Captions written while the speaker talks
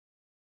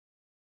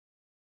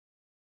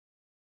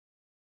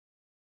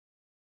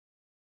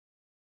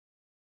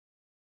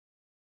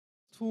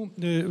Welcome,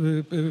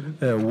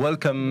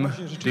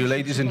 dear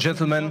ladies and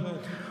gentlemen.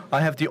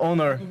 I have the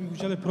honor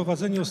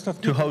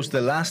to host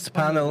the last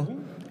panel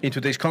in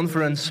today's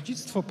conference,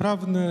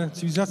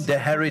 The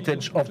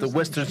Heritage of the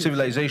Western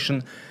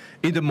Civilization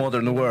in the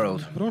Modern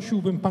World. I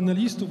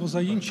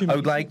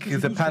would like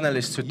the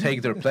panelists to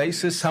take their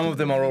places. Some of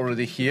them are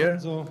already here.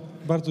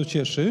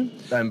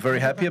 I'm very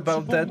happy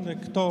about that.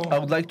 I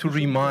would like to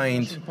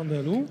remind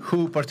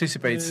who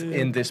participates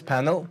in this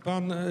panel.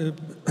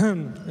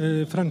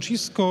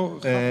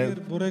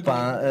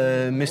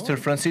 Mr.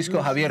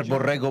 Francisco Javier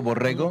Borrego,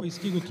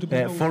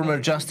 former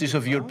Justice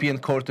of European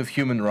Court of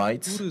Human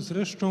Rights,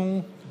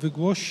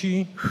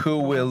 who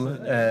will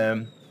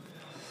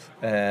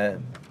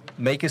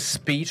make a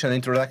speech, an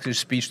introductory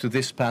speech to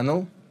this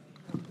panel.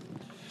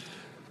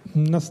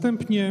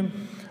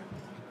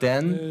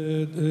 Then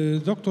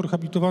Dr. Jan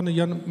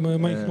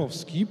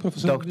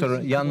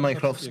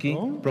Majchrowski,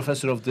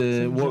 professor of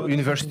the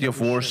University of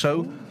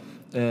Warsaw,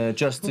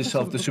 Justice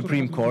of the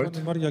Supreme Court,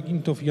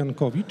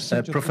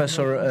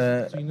 Professor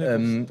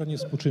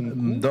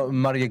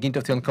Maria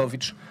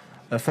Gintow-Jankowicz,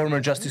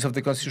 former Justice of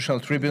the Constitutional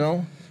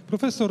Tribunal,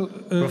 Professor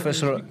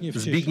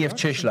Zbigniew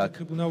Cieślak,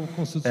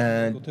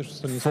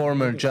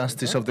 former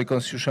Justice of the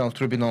Constitutional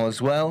Tribunal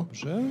as well,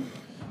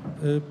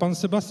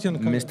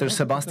 Mr.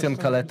 Sebastian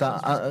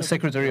Kaleta,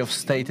 Secretary of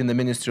State in the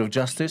Ministry of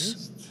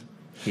Justice.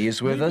 He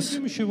is with us.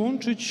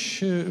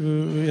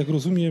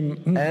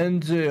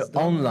 And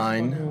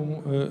online,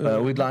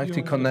 we'd like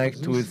to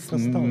connect with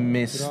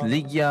Ms.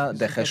 Ligia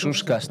de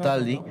Jesus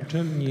Castaldi,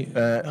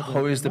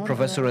 who is the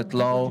professor of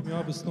law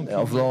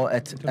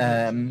at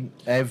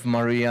Ave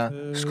Maria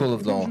School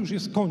of Law.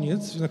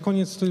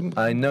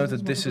 I know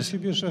that this is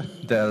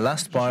the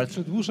last part,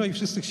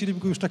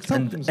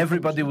 and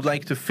everybody would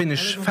like to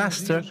finish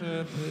faster,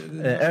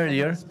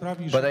 earlier,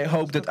 but I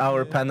hope that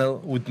our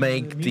panel would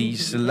make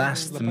these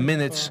last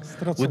minutes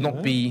would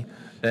not be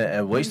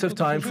a waste of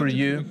time for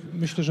you.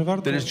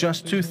 There is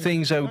just two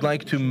things I would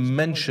like to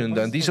mention,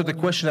 and these are the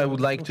questions I would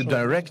like to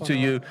direct to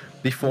you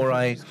before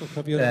I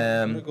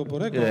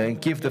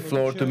give the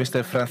floor to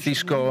Mr.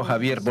 Francisco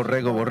Javier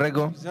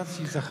Borrego.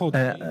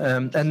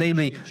 And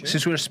namely,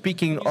 since we're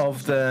speaking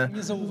of the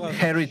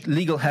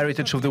legal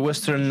heritage of the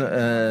Western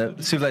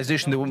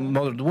civilization, the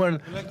modern world,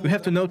 we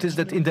have to notice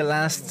that in the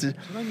last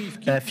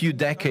few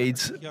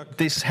decades,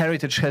 this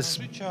heritage has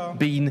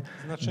been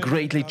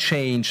greatly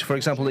changed. For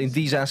example, in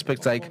these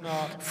aspects like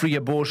free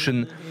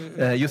abortion,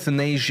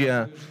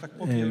 euthanasia,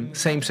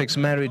 same-sex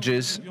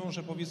marriages,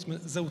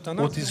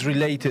 what is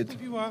related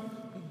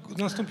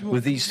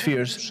with these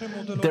spheres,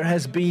 there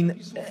has been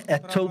a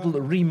total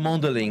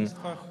remodeling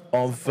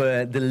of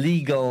the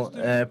legal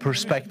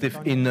perspective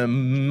in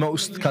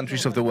most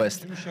countries of the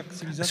West.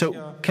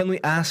 So can we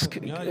ask,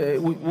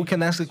 we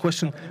can ask the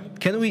question,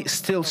 can we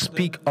still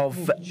speak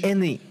of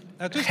any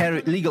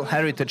legal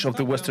heritage of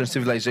the Western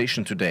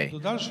civilization today?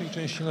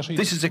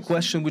 This is a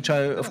question which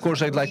of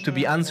course, I'd like to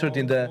be answered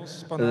in the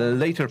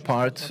later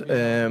part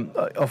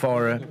of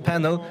our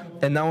panel.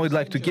 And now I'd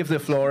like to give the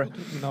floor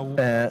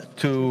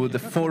to the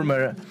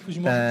former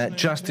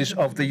Justice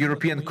of the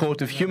European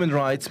Court of Human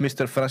Rights,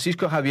 Mr.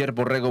 Francisco Javier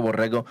Borrego,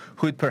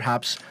 who would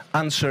perhaps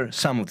answer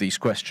some of these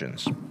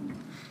questions.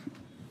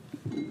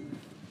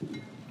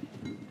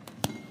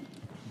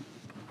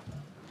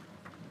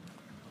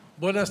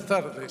 Buenas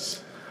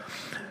tardes.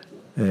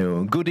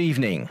 Good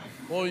evening.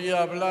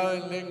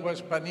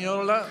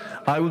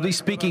 I will be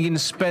speaking in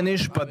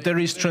Spanish, but there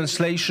is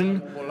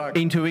translation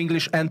into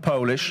English and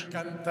Polish.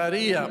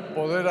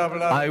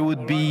 I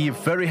would be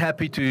very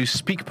happy to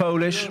speak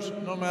Polish,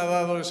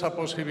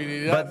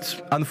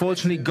 but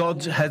unfortunately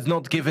God has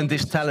not given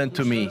this talent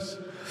to me.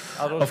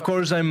 Of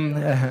course,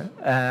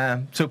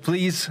 so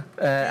please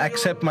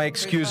accept my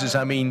excuses,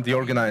 I mean the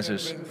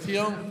organizers.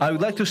 I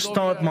would like to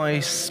start my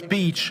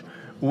speech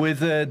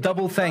with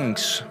double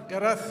thanks.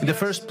 In the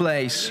first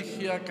place,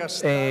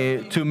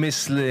 to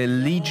Ms.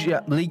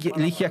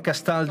 Ligia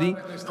Castaldi,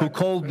 who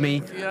called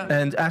me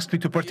and asked me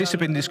to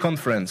participate in this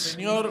conference,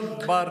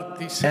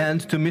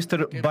 and to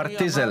Mr.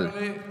 Bartyzel,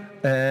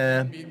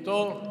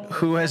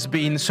 who has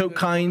been so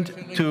kind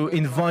to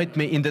invite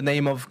me in the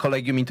name of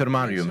Collegium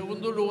Intermarium.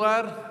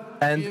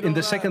 And in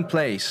the second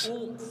place,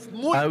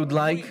 I would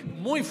like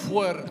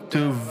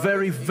to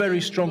very, very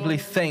strongly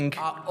thank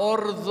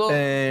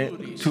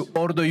to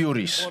Ordo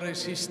Iuris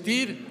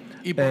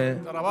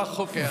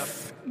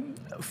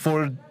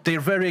for their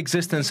very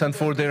existence and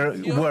for their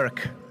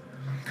work.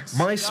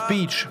 My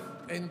speech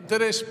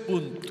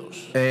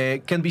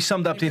can be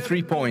summed up in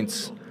 3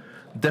 points.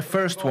 The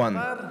first one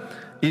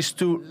is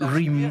to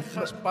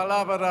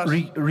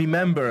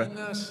remember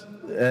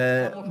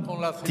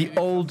the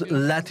old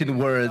Latin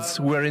words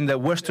were in the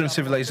Western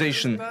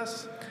civilization.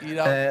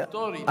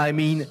 I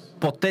mean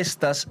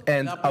potestas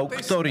and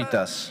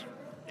auctoritas.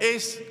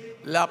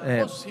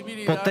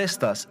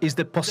 Potestas is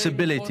the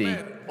possibility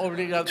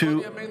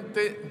to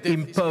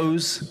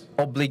impose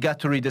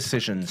obligatory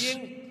decisions.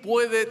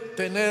 Who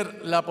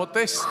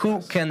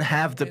can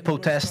have the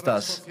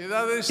potestas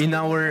in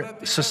our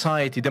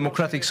society,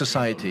 democratic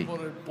society?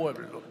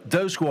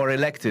 those who are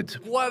elected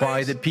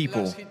by the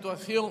people.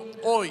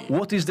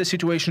 What is the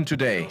situation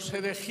today?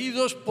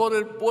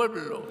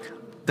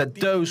 That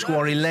those who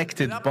are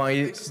elected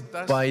by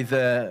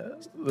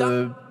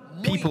the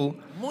people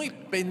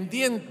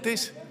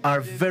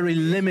are very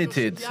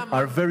limited,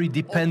 are very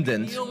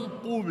dependent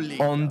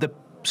on the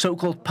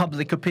so-called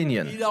public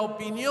opinion.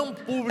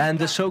 And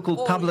the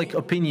so-called public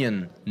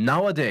opinion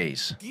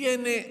nowadays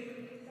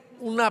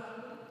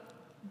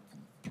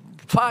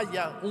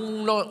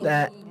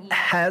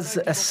has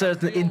a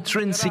certain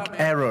intrinsic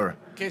error,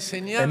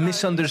 a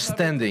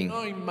misunderstanding,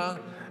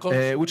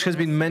 which has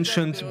been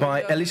mentioned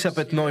by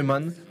Elisabeth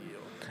Neumann,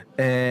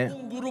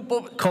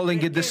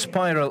 calling it the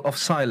spiral of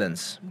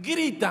silence.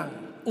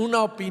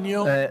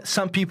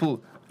 Some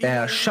people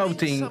are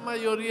shouting,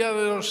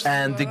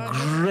 and the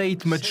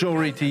great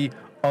majority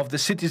of the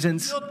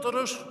citizens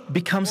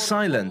become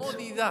silent.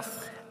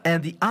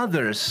 And the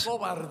others,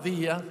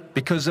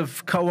 because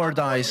of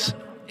cowardice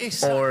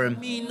or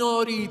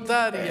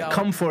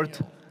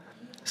comfort,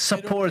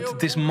 support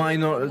this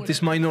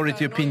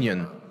minority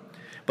opinion.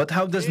 But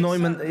how does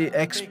Neumann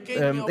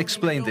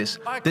explain this?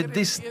 That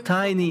this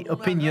tiny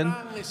opinion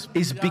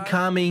is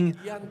becoming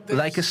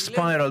like a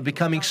spiral,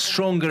 becoming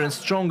stronger and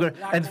stronger,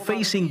 and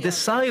facing the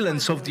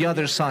silence of the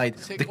other side,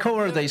 the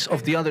cowardice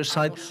of the other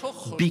side,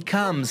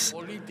 becomes,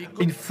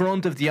 in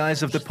front of the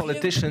eyes of the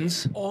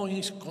politicians,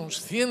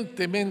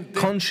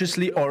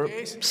 consciously or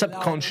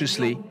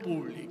subconsciously,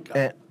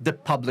 the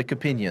public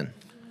opinion.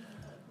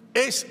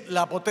 This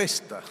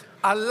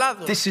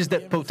is the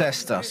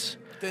potestas.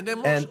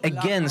 And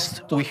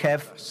against we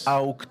have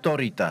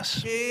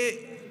auctoritas.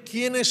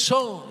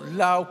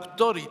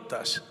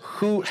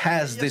 Who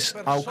has this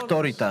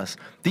auctoritas?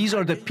 These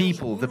are the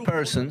people, the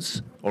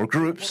persons or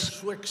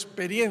groups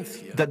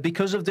that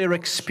because of their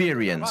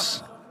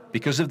experience,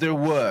 because of their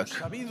work,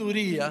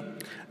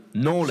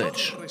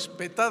 knowledge,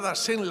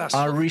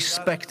 are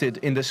respected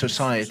in the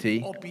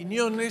society,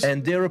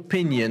 and their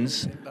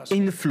opinions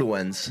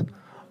influence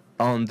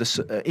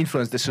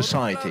the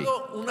society.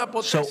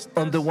 So,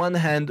 on the one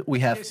hand, we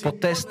have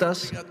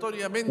potestas,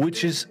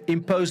 which is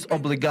imposed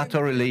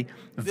obligatorily,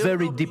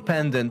 very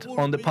dependent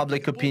on the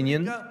public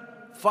opinion,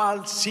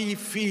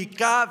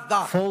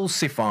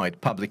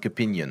 falsified public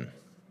opinion.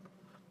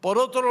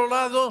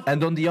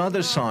 And on the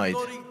other side,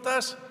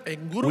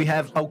 we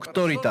have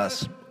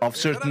auctoritas of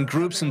certain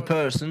groups and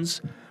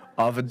persons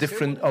of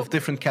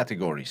different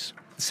categories.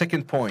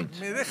 Second point.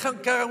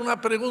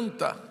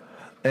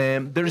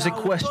 There is a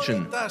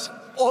question.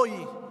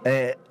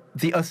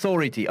 The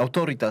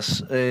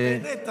autoritas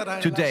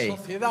today,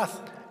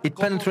 it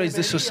penetrates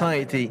the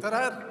society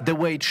the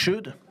way it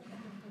should?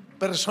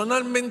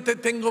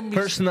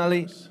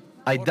 Personally,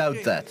 I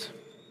doubt that.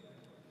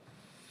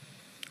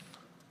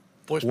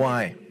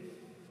 Why?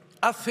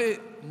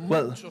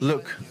 Well,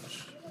 look,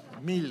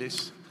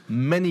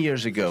 many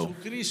years ago,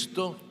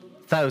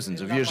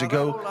 thousands of years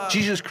ago,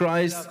 Jesus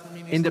Christ,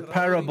 in the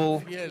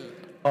parable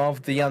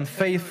of the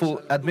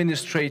unfaithful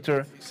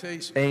administrator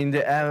in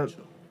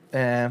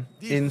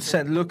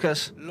St.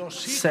 Lucas,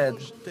 said,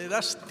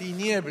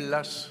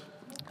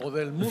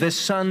 the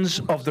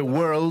sons of the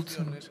world,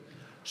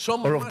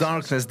 or of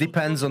darkness,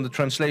 depends on the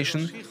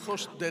translation,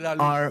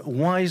 are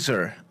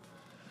wiser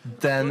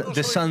than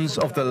the sons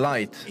of the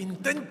light.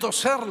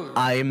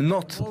 I am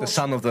not the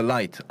son of the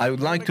light. I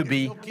would like to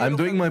be. I'm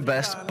doing my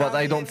best, but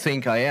I don't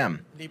think I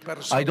am.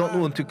 I don't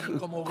want to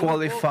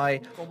qualify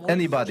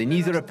anybody,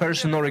 neither a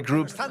person nor a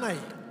group,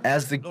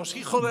 as the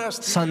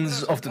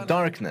sons of the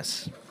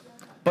darkness.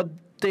 But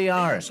they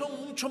are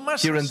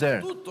here and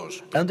there,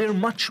 and they're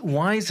much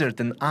wiser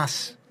than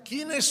us.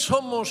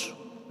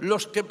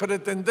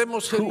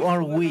 Who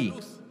are we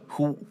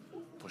who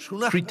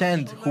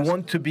pretend, who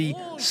want to be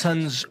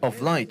sons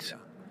of light?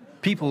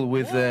 People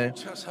with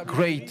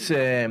great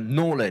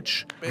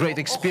knowledge, great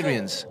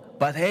experience.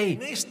 But hey,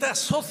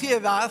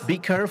 be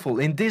careful,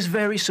 in this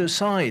very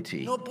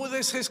society,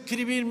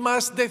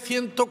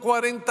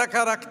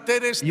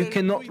 you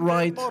cannot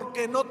write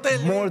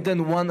more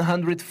than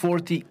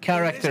 140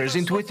 characters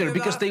in Twitter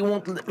because they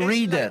won't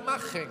read it.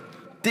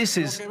 This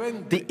is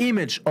the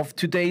image of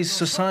today's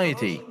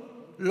society.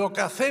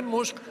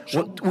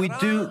 What we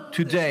do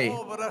today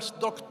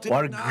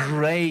are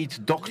great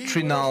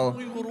doctrinal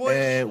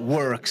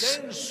works,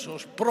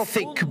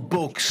 thick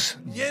books,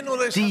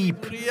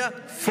 deep,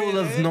 full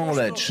of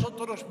knowledge,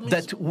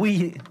 that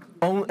we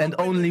and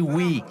only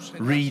we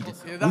read.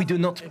 We do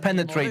not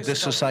penetrate the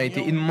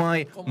society, in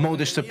my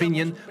modest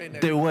opinion,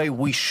 the way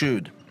we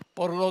should.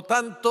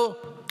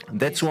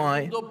 That's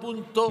why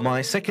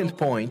my second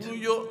point,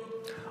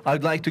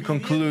 I'd like to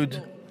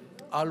conclude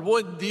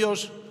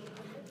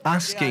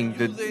asking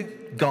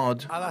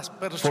God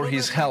for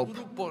His help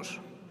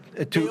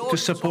to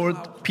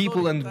support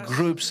people and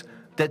groups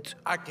that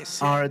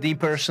are the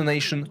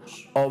impersonation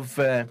of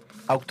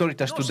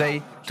auctoritas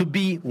today, to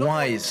be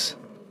wise,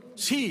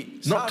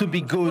 not to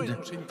be good,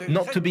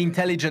 not to be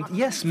intelligent.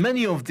 Yes,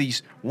 many of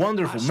these,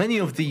 wonderful, many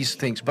of these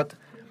things, but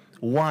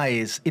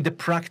wise in the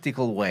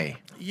practical way.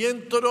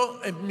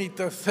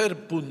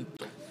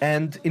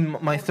 And in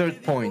my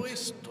third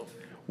point,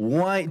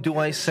 why do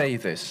I say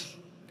this?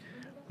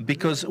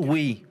 Because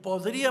we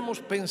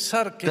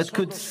that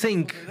could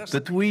think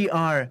that we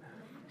are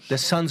the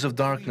sons of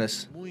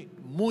darkness,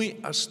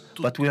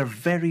 but we are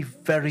very,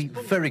 very,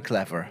 very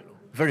clever,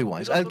 very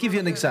wise. I'll give you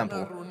an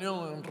example.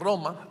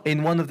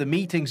 In one of the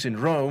meetings in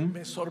Rome,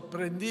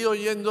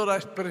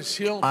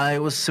 I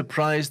was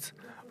surprised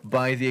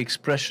by the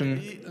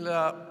expression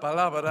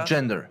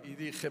gender.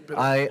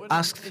 I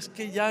asked,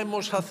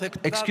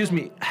 excuse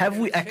me, have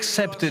we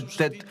accepted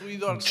that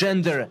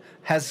gender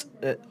has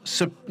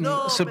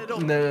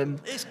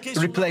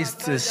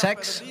replaced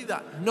sex?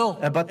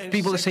 But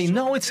people are saying,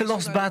 no, it's a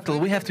lost battle,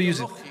 we have to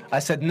use it. I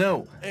said,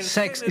 no,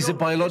 sex is a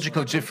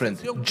biological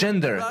difference.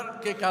 Gender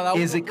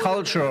is a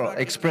cultural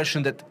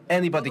expression that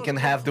anybody can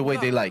have the way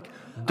they like.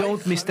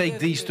 Don't mistake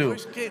these two.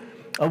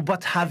 Oh,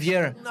 but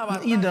Javier,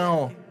 you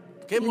know,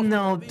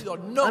 no,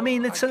 I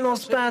mean, it's a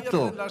lost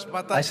battle.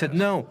 I said,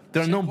 no,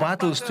 there are no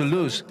battles to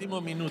lose.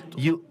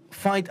 You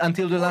fight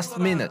until the last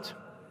minute.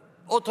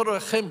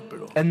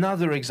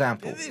 Another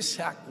example.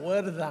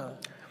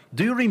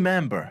 Do you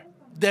remember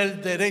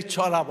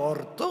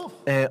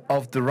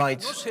of the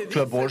right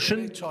to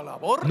abortion?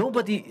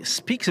 Nobody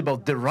speaks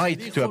about the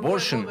right to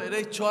abortion.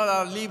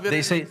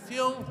 They say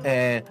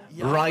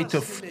right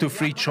to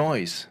free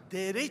choice.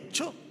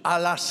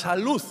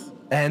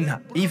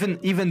 And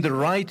even the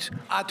right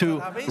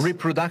to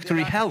reproductive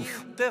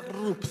health,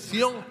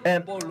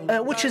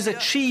 which is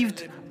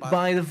achieved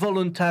by the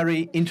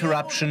voluntary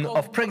interruption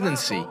of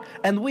pregnancy.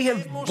 And we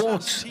have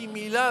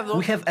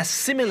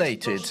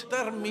assimilated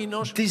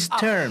these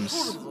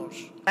terms,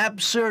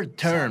 absurd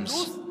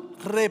terms,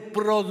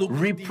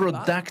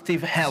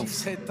 reproductive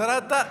health.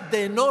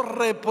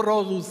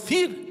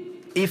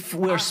 If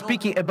we're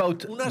speaking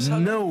about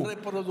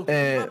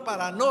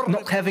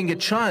not having a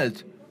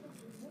child,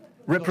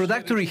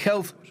 reproductive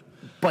health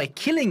by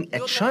killing a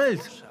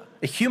child,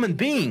 a human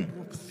being,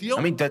 I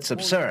mean, that's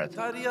absurd.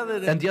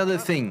 And the other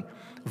thing,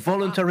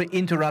 voluntary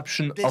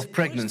interruption of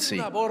pregnancy.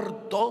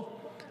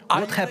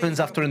 What happens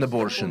after an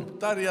abortion?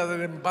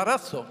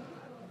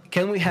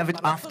 Can we have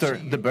it after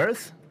the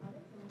birth?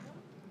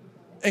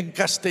 In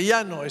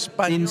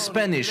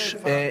Spanish,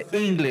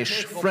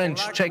 English,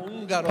 French, Czech,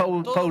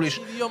 Polish,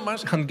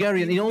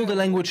 Hungarian, in all the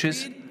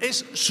languages,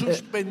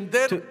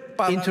 to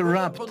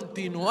interrupt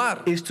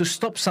is to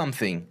stop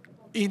something,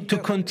 to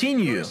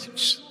continue.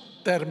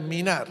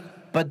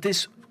 But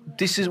this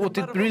is what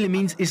it really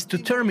means, is to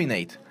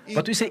terminate.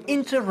 But we say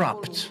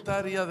interrupt,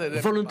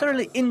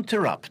 voluntarily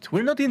interrupt.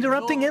 We're not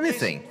interrupting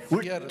anything,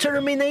 we're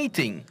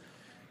terminating.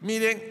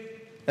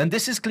 And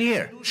this is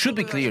clear, should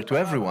be clear to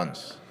everyone.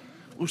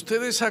 Do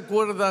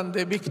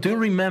you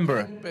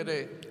remember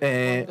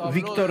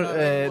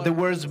the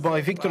words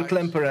by Victor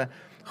Klemperer,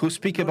 who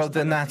speak about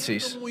the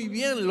Nazis?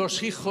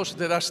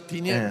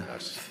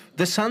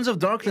 The sons of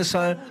darkness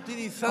are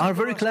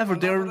very clever.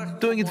 They're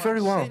doing it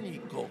very well.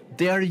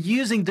 They are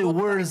using the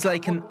words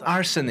like an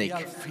arsenic,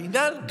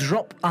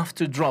 drop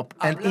after drop.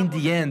 And in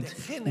the end,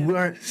 we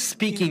are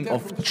speaking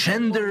of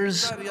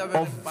genders,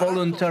 of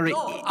voluntary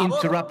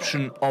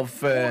interruption of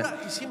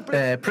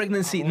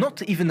pregnancy,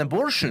 not even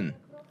abortion.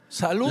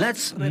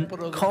 Let's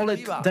call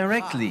it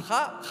directly.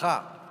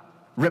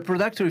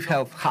 Reproductive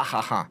health, ha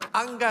ha ha.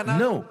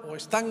 No,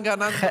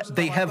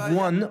 they have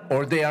won,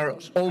 or they are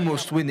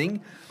almost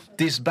winning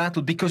this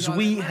battle because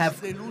we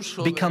have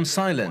become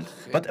silent.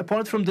 But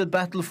apart from the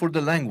battle for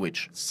the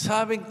language,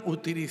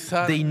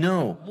 they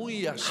know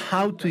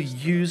how to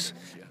use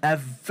a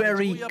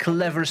very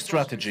clever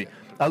strategy.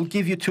 I'll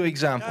give you two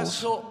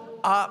examples.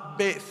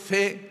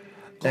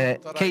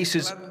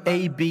 Cases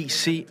A, B,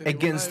 C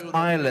against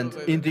Ireland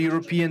in the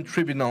European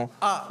Tribunal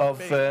of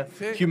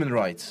Human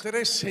Rights.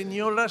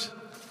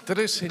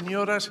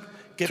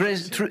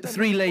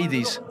 Three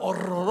ladies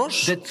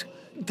that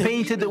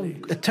painted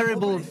a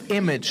terrible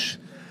image,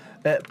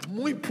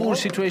 poor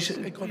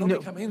situation,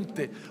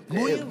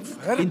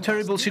 in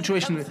terrible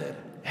situation,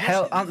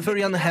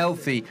 very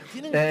unhealthy,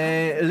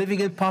 living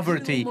in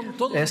poverty,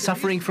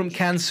 suffering from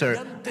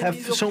cancer, have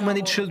so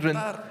many children,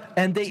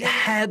 and they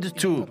had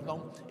to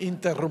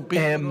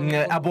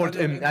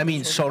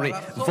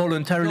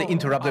voluntarily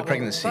interrupt the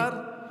pregnancy.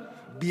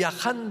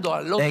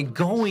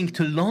 Going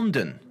to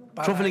London,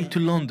 traveling to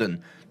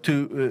London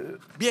to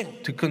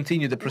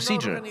continue the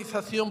procedure.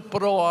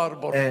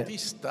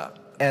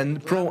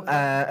 And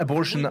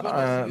pro-abortion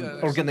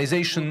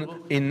organization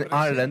in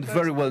Ireland,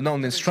 very well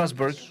known in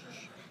Strasbourg,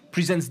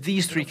 presents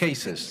these three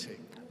cases.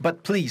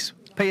 But please,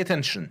 pay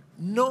attention.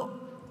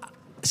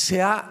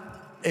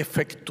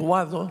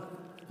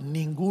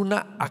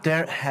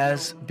 There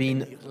has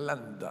been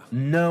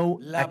no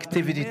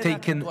activity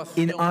taken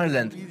in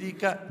Ireland.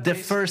 The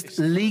first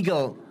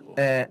legal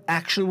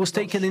action was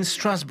taken in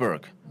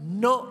Strasbourg.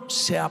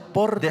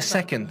 The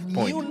second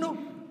point,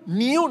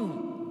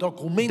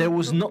 there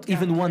was not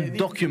even one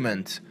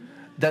document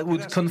that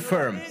would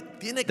confirm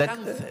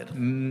that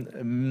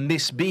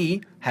Miss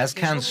B has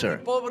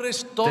cancer,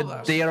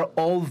 that they are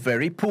all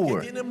very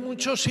poor,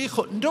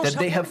 that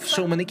they have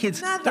so many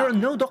kids. There are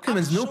no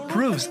documents, no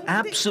proofs,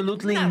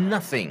 absolutely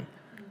nothing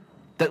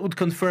that would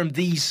confirm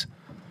these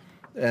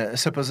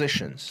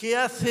suppositions.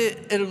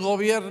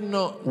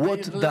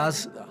 What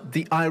does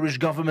the Irish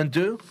government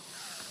do?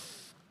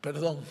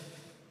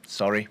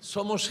 Sorry.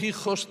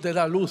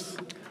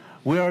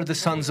 We are the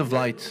sons of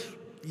light.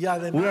 We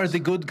are the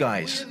good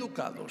guys,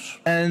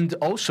 and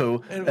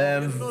also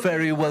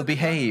very well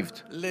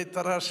behaved.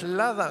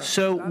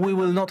 So we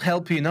will not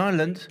help you in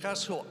Ireland,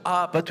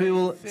 but we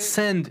will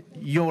send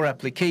your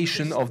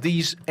application of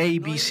these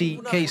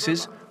ABC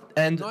cases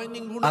and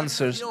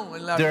answers.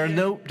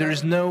 There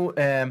is no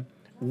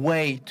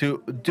way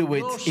to do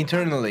it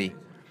internally.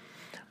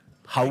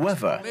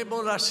 However,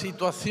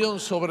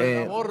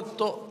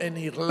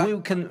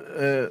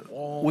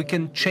 we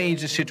can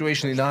change the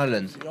situation in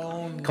Ireland.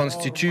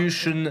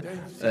 Constitution,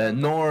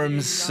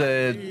 norms,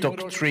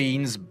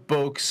 doctrines,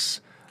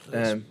 books,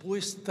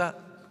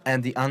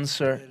 and the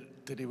answer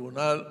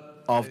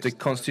of the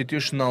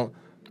constitutional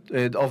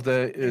of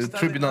the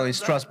tribunal in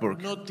Strasbourg.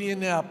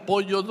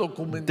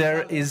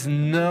 There is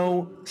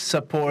no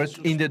support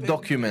in the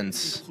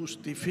documents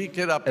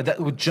that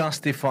would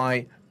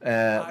justify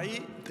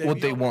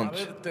what they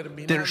want.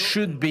 There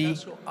should be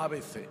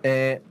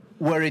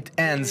where it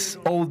ends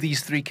all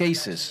these three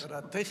cases.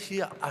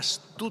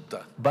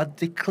 But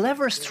the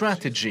clever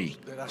strategy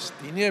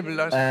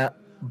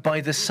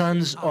by the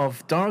sons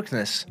of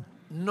darkness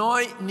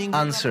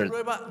answered.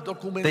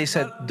 They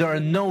said there are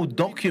no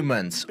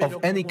documents of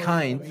any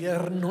kind,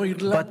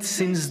 but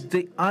since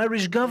the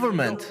Irish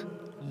government,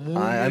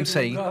 I'm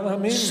saying,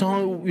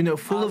 so,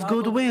 full of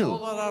goodwill,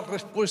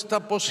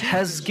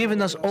 has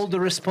given us all the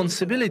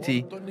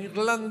responsibility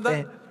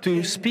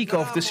to speak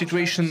of the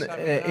situation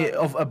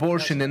of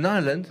abortion in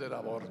Ireland,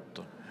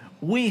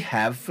 we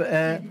have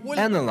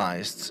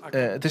analyzed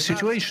the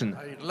situation.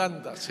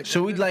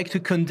 So we'd like to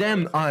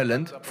condemn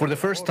Ireland for the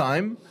first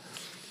time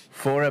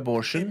for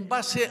abortion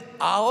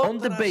on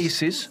the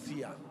basis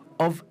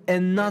of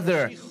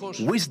another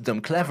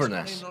wisdom,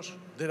 cleverness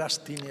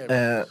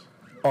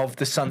of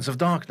the sons of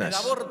darkness.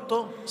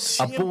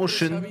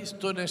 Abortion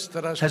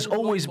has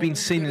always been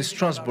seen in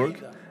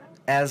Strasbourg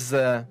as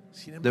the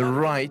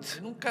right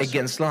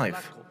against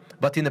life.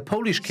 But in the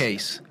Polish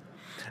case,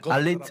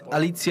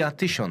 Alicja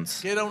Tysiąc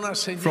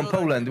from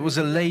Poland was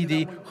a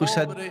lady who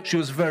said she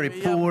was very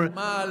poor,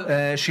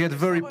 she had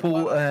very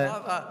poor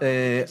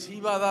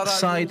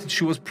sight,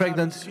 she was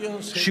pregnant,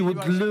 she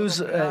would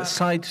lose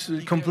sight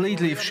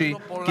completely if she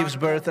gives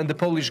birth, and the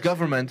Polish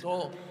government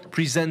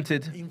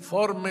presented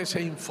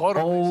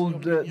all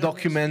the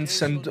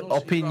documents and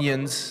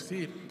opinions,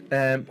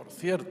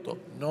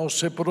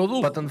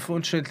 but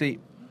unfortunately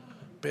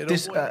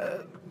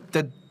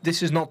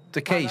this is not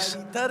the case.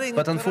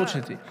 But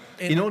unfortunately,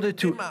 in order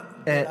to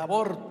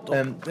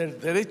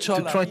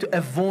try to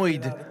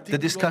avoid the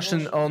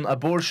discussion on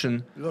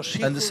abortion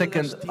and the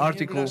second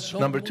article,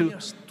 number 2,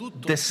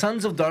 the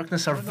sons of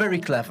darkness are very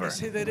clever,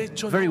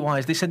 very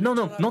wise. They said, no,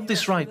 not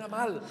this right.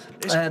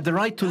 The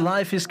right to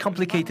life is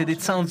complicated.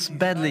 It sounds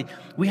badly.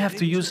 We have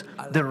to use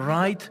the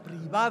right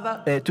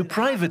to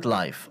private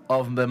life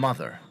of the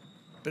mother.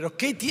 But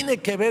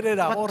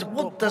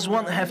what does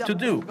one have to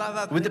do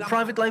with the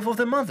private life of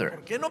the mother?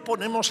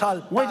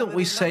 Why don't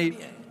we say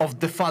of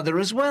the father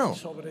as well?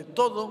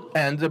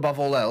 And above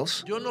all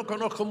else,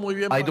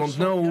 I don't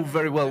know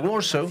very well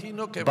Warsaw,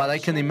 but I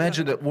can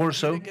imagine that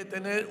Warsaw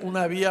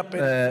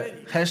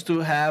has to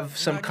have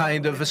some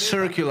kind of a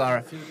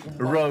circular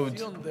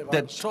road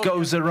that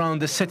goes around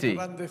the city,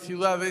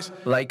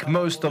 like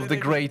most of the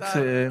great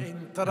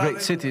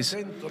cities,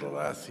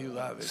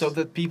 so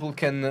that people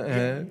can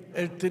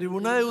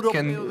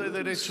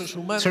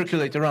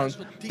circulate around.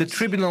 The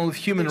Tribunal of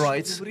Human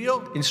Rights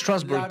in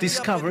Strasbourg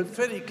discovered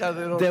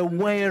their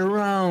way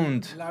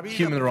around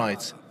human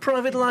rights,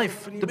 private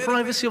life, the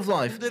privacy of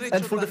life,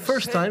 and for the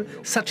first time,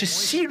 such a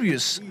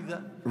serious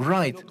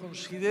right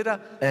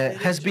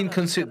has been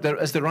considered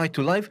as the right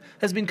to life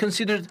has been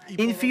considered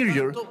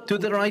inferior to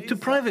the right to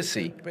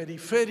privacy,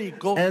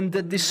 and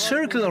that the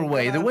circular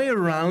way, the way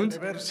around,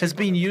 has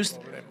been used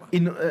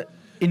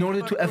in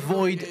order to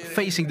avoid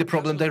facing the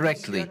problem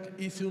directly.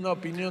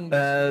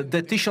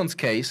 The Tysiąc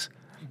case,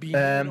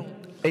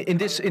 in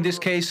this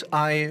case,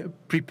 I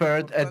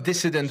prepared a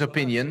dissident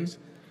opinion,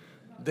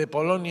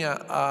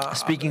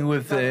 speaking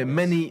with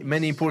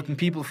many important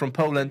people from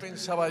Poland.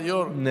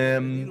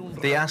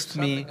 They asked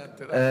me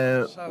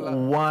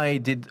why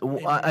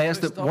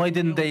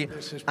didn't they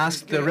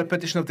ask the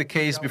repetition of the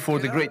case before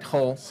the Great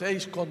Hall?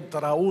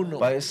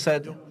 I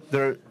said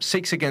there are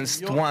 6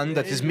 against 1,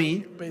 that is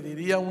me,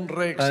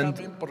 and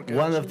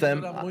one of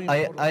them,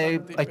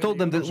 I told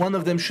them that one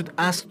of them should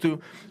ask to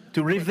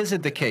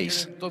revisit the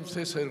case.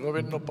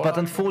 But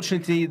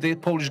unfortunately, the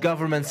Polish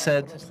government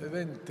said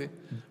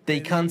they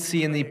can't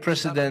see any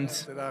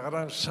precedent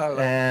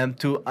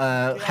to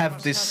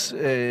have this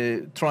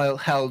trial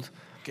held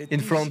in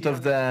front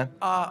of the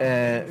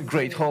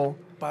Great Hall.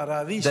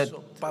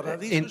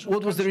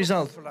 what was the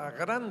result?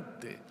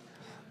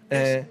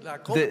 The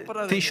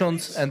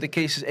Tishons and the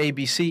cases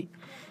ABC.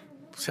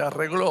 Se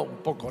arregló un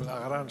poco en la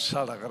gran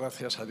sala,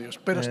 gracias a Dios.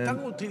 Pero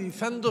están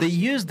utilizando they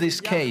use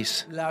this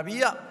case, la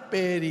vía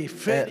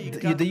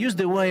periférica, they use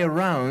the way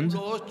around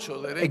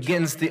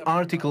against the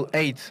Article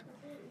 8,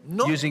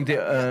 using the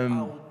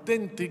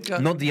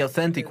not the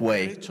authentic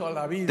way.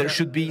 There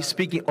should be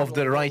speaking of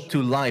the right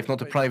to life,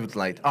 not a private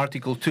right.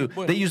 Article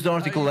 2. They use the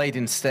Article 8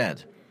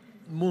 instead.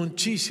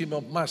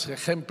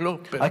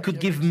 I could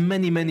give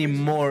many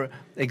more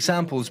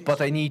examples, but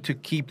I need to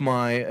keep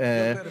my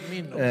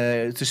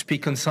to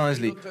speak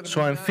concisely.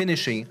 So I'm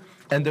finishing,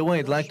 and the way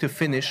I'd like to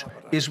finish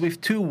is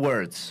with two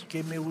words,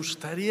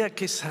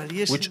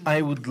 which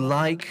I would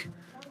like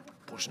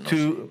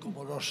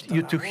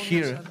you to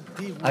hear.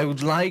 I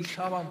would like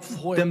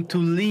them to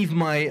leave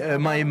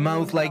my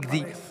mouth like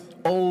the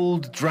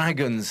old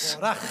dragons,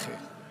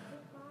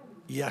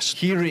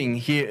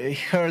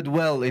 heard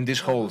well in these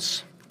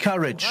halls.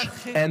 Courage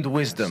and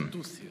wisdom.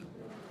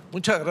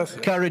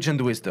 Courage and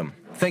wisdom.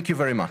 Thank you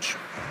very much.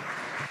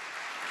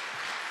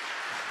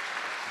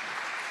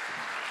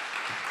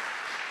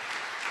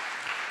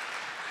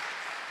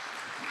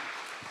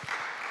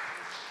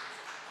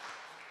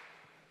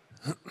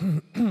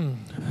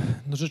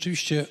 No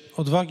rzeczywiście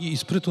odwagi I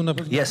sprytu na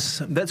pewno.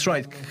 Yes, that's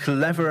right.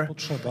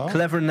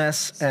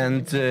 Cleverness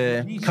and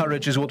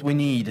courage is what we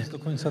need.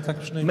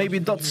 Maybe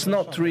that's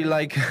not really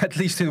like, at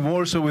least in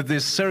Warsaw with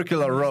this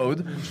circular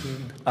road.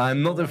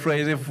 I'm not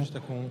afraid if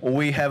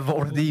we have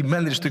already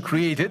managed to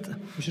create it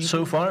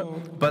so far.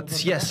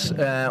 But yes,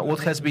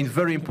 what has been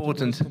very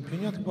important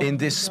in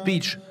this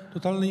speech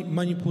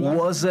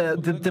was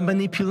the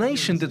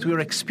manipulation that we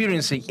are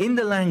experiencing in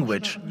the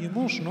language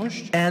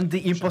and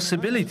the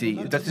impossibility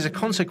that is a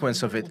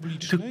consequence of it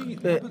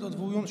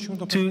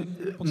to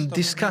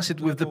discuss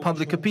it with the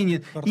public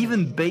opinion,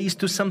 even based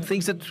to some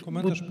things that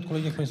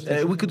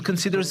we could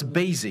consider as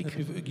basic.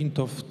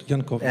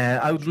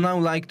 I would now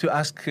like to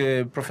ask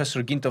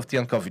Professor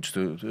Gintow-Jankowicz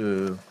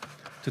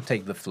to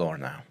take the floor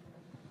now.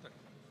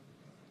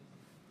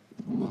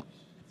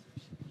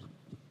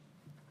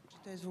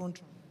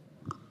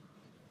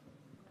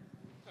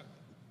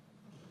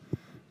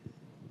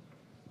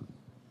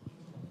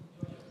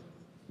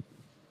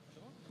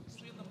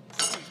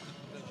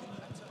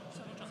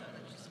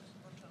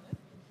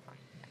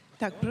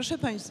 Tak, proszę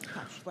Państwa,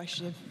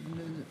 właśnie,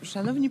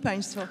 Szanowni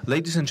Państwo,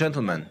 ladies and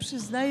gentlemen,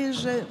 przyznaję,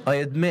 że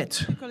I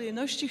admit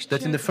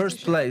that in the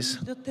first place,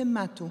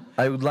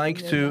 I would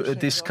like to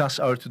discuss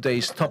our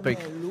today's topic,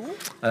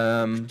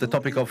 the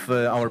topic of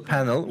our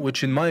panel,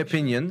 which in my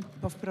opinion,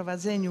 po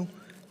wprowadzeniu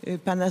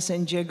pana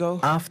sędziego,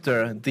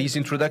 after these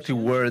introductory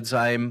words,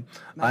 I'm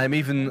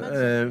even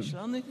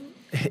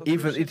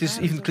it is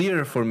even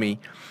clearer for me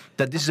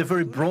that this is a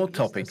very broad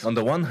topic on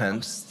the one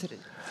hand,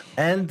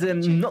 and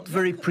not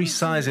very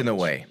precise in a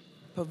way.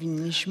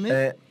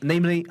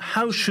 Namely,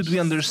 how should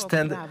we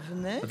understand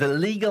the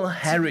legal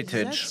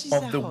heritage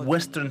of the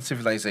Western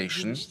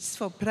civilization?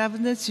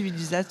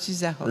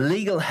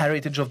 Legal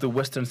heritage of the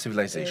Western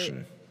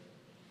civilization.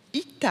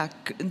 I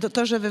tak,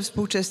 to, że we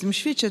współczesnym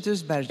świecie to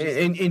jest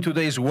bardziej. In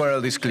today's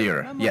world is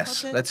clearer.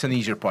 Yes, that's an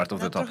easier part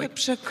of the topic.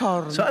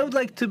 So I would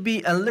like to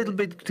be a little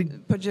bit, to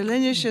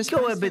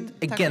go a bit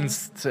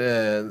against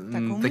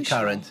the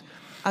current.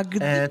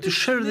 To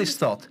share this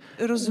thought.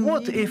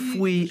 What if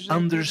we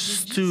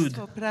understood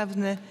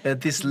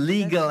this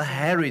legal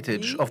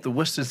heritage of the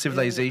Western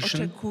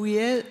civilization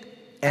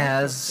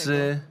as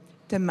the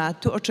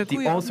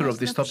author of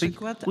this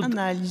topic would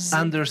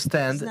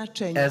understand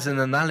as an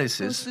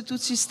analysis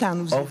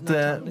of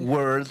the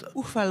word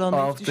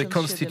of the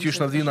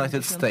Constitution of the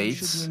United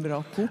States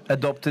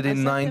adopted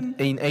in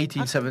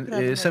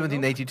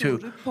 1782.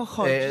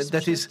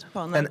 That is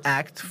an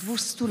act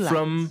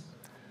from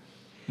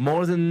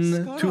more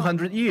than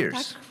 200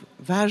 years.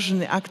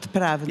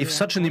 If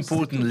such an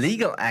important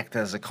legal act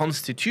as a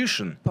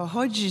constitution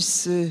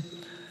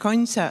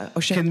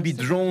can be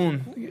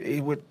drawn,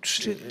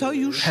 which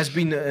has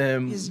been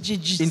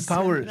in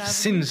power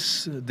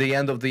since the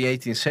end of the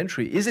 18th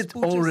century, is it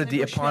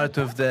already a part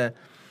of the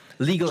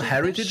legal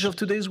heritage of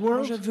today's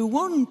world?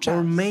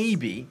 Or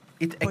maybe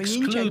it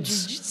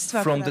excludes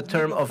from the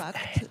term of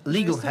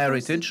legal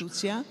heritage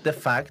the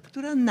fact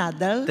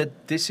that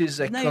this is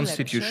a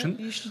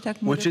constitution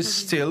which is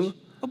still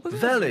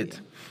valid,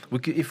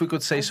 if we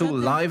could say so,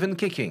 live and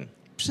kicking.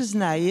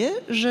 Przyznaję,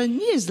 że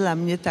nie jest dla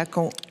mnie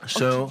taką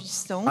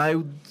oczywistą.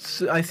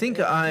 I think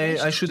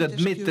I should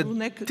admit that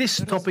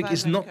this topic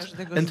is not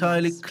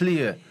entirely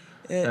clear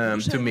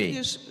to me.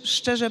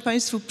 Szczerze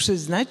Państwu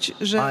przyznać,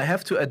 że I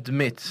have to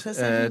admit to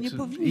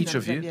each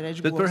of you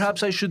that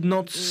perhaps I should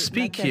not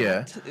speak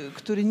here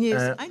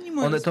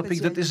on a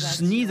topic that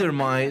is neither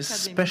my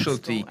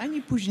specialty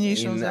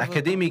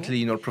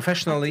academically nor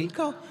professionally,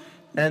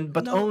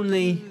 but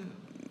only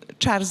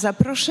czar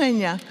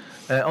zaproszenia.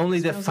 only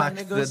the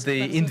fact that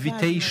the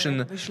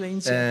invitation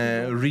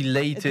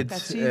related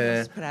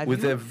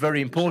with a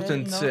very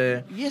important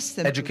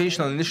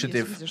educational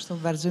initiative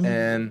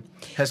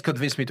has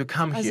convinced me to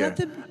come here,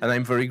 and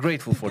I'm very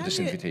grateful for this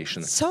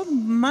invitation. So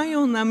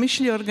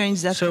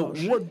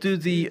what do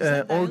the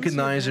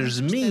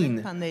organizers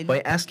mean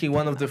by asking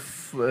one of the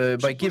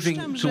by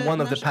giving to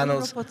one of the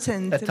panels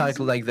a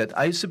title like that?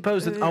 I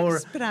suppose that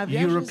our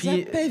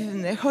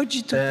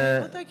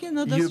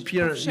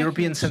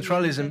European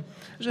centralism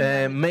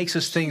makes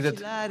us think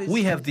that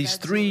we have these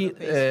three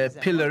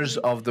pillars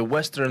of the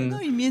Western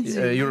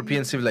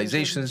European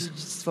civilizations.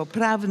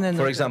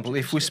 For example,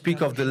 if we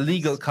speak of the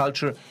legal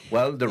culture,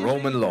 well, the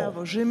Roman law.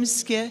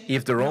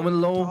 If the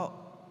Roman law,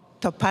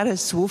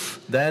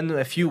 then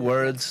a few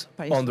words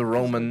on the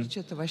Roman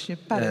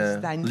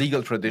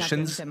legal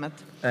traditions.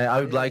 I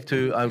would like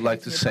to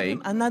say,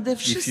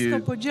 if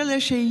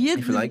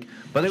you like,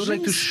 but I would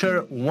like to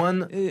share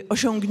one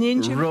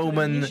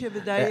Roman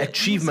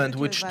achievement,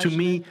 which to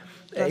me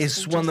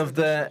is one of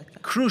the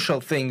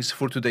crucial things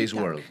for today's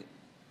world.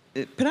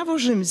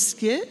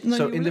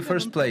 So, in the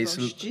first place,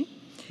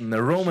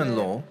 the Roman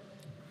law,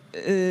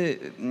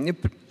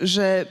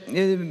 że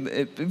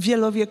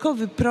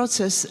wielowiekowy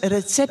proces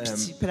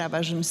recepcji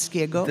prawa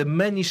rzymskiego the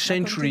many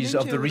centuries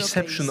of the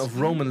reception of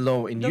Roman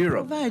law in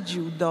Europe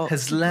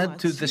has led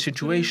to the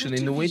situation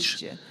in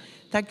which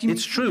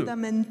it's true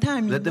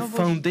that the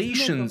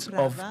foundations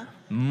of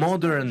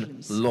modern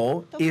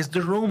law is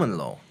the Roman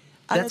law.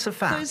 That's a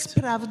fact.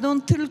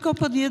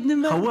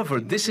 However,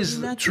 this is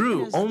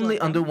true only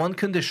under one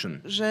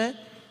condition.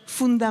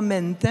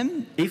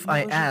 If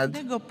I add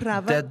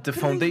that the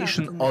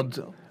foundation of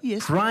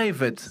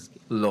private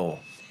law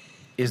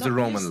is the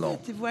Roman law.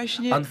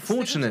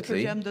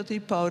 Unfortunately,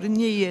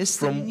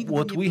 from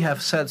what we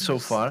have said so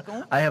far,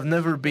 I have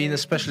never been a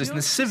specialist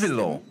in civil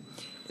law.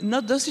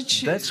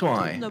 That's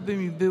why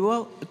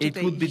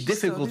it would be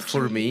difficult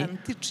for me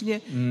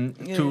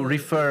to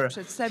refer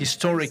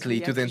historically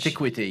to the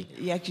antiquity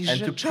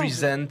and to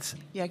present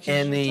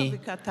any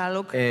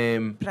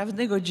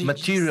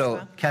material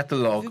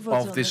catalogue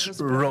of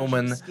this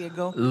Roman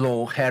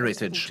law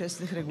heritage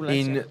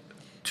in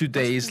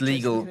today's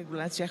legal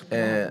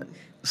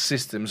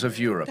systems of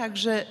Europe.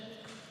 That's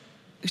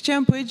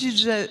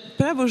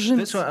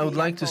why I would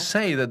like to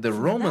say that the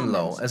Roman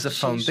law as a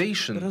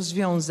foundation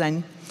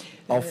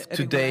of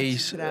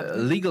today's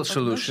legal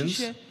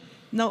solutions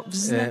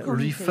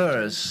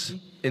refers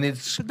in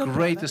its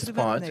greatest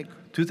part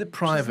to the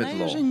private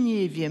law.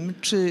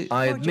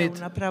 I admit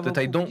that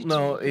I don't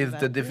know if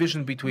the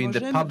division between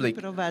the public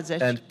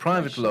and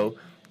private law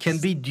can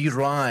be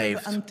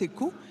derived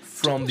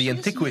from the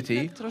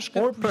antiquity,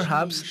 or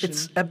perhaps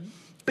it's a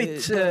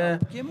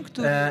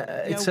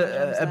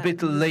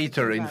bit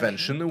later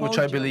invention, which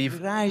I believe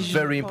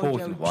very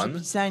important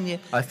one.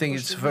 I think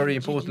it's very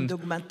important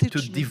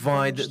to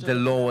divide the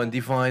law and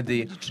divide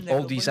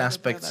all these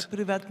aspects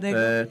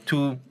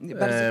to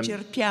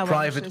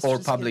private or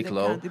public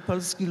law.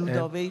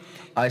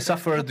 I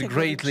suffered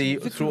greatly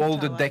through all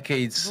the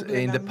decades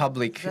in the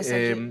public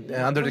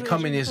under the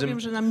communism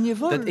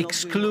that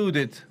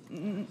excluded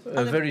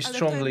very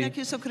strongly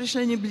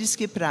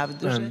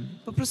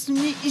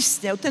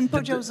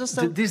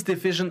this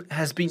division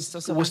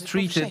was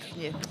treated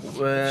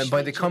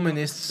by the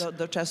communists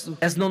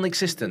as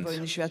non-existent,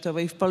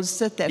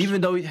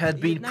 even though it had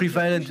been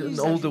prevalent in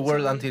all the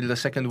world until the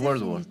Second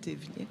World War.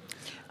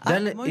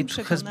 Then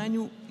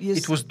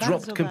it was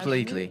dropped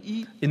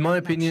completely. In my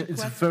opinion,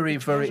 it's very,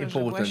 very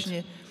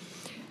important.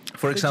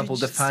 For example,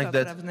 the fact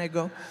that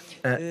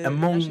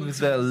among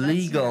the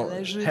legal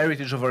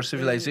heritage of our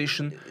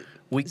civilization,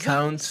 we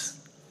count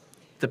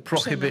the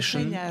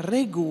prohibition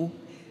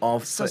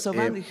of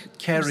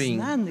carrying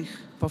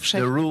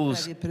the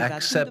rules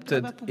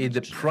accepted in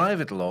the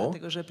private law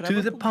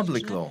to the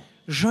public law.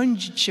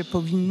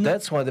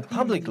 That's why the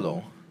public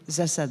law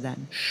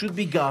should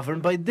be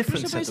governed by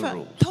different set of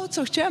rules.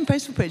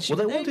 What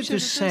I wanted to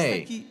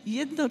say,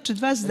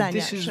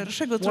 this is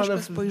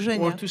one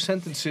or two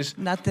sentences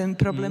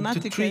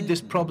to treat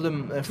this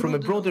problem from a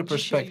broader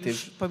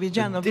perspective.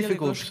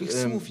 Difficult,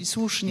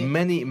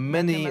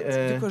 many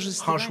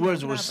harsh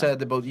words were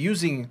said about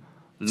using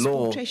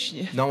law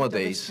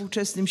nowadays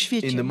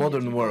in the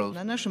modern world,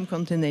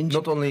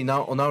 not only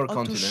now on our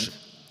continent.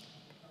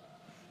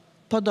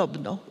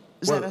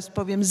 Zaraz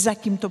powiem, za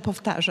kim to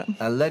powtarzam.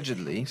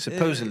 Allegedly,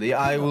 supposedly,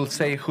 I will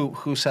say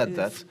who said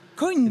that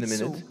in a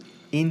minute.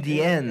 In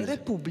the end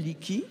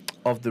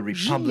of the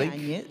Republic,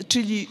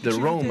 the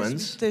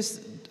Romans,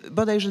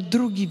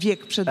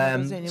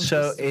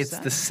 so it's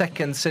the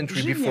 2nd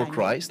century before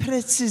Christ,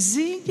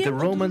 the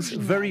Romans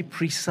very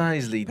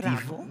precisely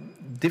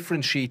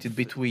differentiated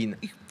between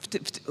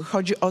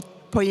chodzi o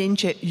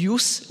pojęcie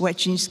jus,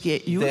 łacińskie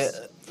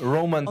jus,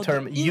 Roman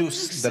term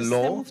use the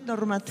law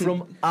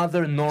from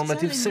other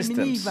normative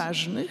systems,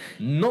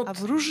 not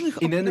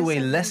in any way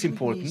less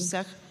important,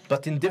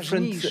 but in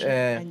different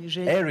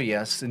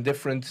areas, in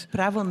different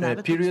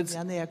periods,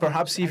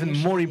 perhaps even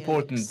more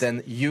important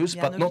than use,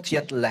 but not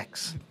yet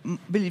lax.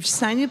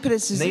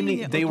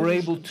 Namely, they were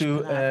able to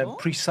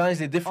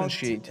precisely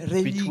differentiate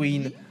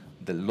between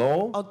the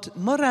law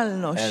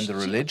and the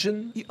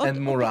religion and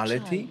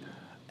morality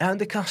and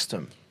the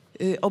custom.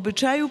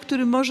 Obyczaju,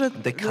 który może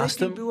The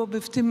custom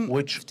byłoby w tym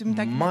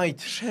takim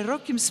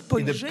szerokim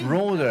spojrzeniu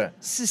broader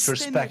systemy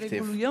perspective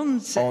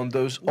regulujące on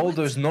all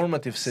those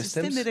normative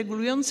systems, systemy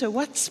regulujące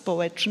ład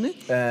społeczny,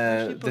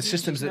 the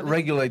systems that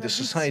regulate the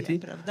society.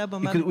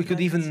 We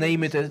could even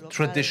name it a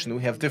tradition.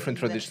 We have different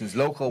traditions,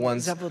 local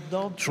ones,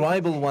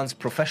 tribal ones,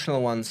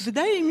 professional ones.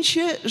 Wydaje mi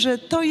się, że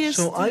to jest,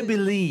 So I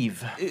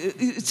believe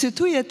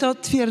cytuję to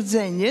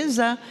twierdzenie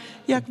za,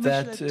 jak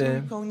myślę,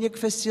 trójką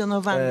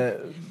niekwestionowaną.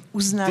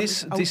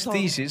 This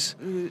thesis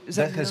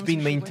that has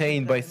been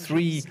maintained by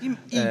three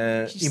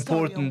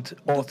important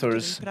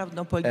authors,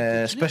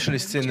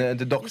 specialists in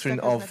the doctrine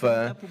of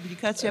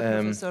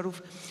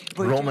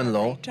Roman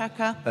law,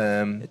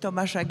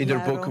 in their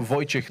book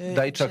Wojciech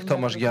Dajczak,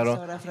 Tomasz Giaro,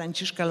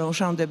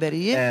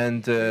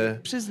 and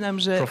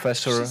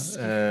Professor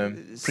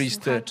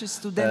Priest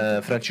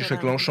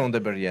Franciszek Longchamp de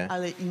Berrier.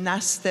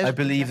 I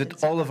believe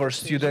that all of our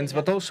students,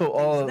 but also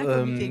all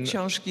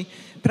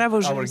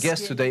our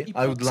guests today,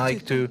 I would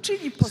like to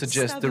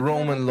suggest the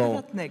Roman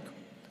law.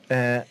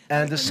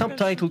 And the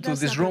subtitle to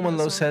this Roman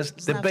law says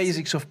the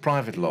basics of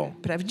private law.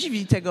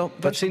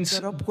 But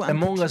since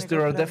among us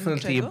there are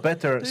definitely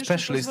better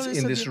specialists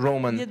in this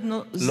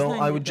Roman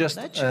law, I would just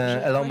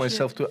allow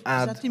myself to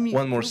add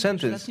one more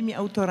sentence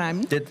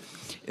that,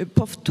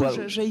 well,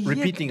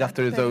 repeating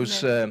after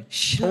those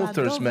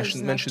authors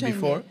mentioned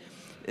before,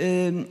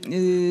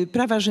 we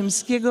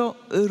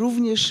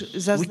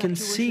can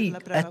see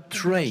a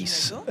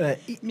trace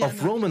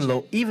of Roman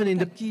law even in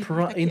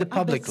the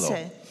public law.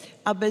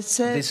 This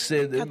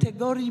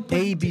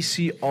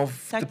ABC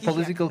of the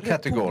political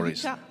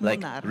categories,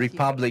 like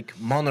republic,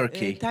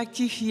 monarchy,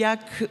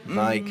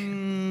 like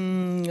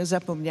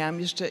zapomniałam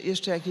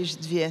jeszcze jakieś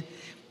dwie.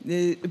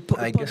 I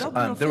guess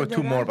there were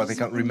two more, but I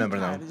can't remember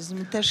now.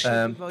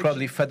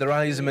 Probably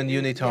federalism and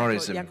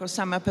unitarism.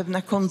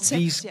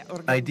 These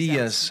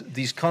ideas,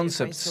 these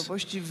concepts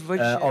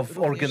of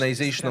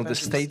organization of the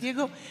state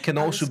can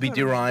also be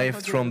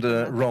derived from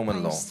the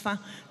Roman law.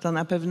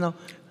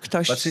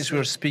 But since we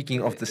are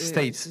speaking of the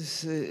state,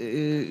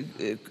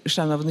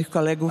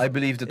 I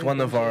believe that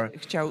one of our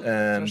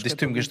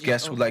distinguished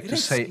guests would like to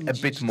say a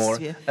bit more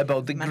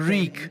about the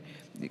Greek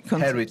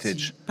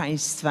heritage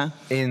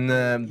in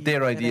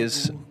their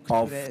ideas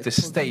of the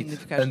state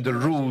and the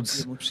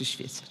rules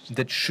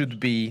that should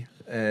be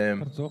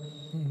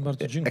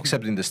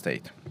accepted in the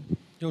state.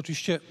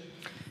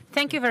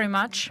 Thank you very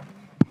much.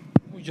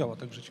 Działa,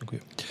 także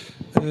dziękuję.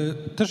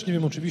 Też nie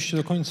wiem oczywiście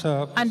do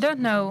końca. I don't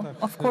know,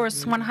 of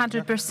course,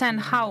 100%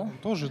 how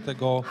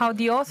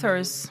the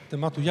authors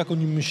tematu, jak o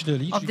nim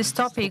myśleli, of this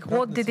topic,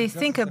 what did they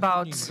think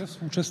about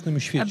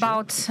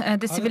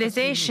the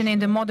civilization in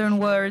the modern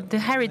world, the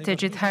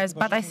heritage it has.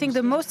 But I think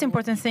the most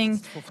important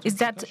thing is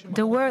that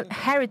the word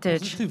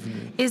heritage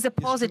is a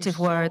positive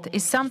word,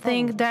 is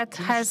something that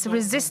has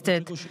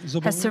resisted,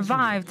 has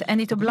survived,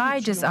 and it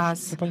obliges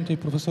us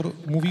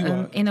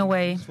in a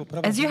way.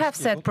 As you have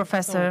said,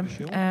 Professor,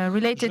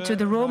 related to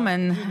the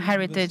Roman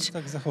heritage,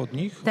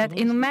 that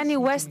in many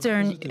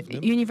Western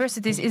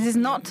universities it is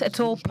not at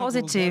all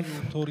positive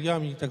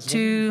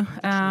to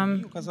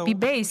be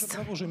based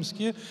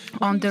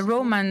on the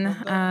Roman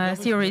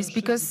theories,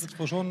 because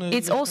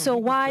it's also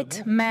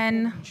white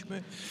men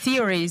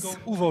theories.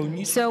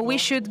 So we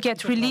should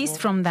get released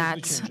from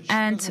that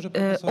and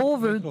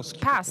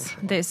overpass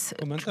this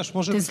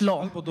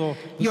law.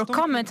 Your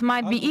comment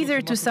might be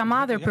either to some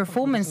other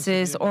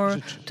performances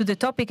or to the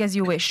topic as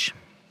you wish.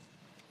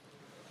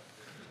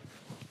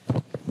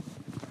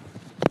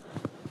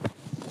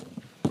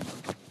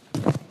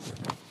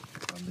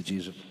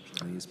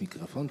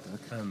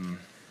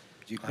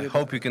 I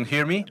hope you can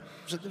hear me.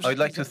 I'd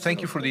like to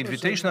thank you for the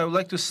invitation. I would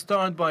like to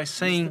start by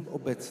saying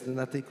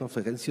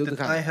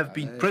that I have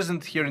been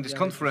present here in this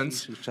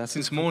conference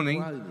since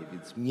morning,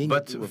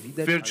 but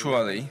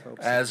virtually,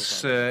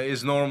 as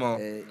is normal,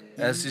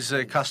 as is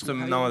a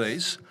custom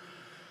nowadays.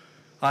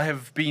 I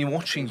have been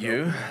watching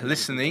you,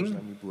 listening.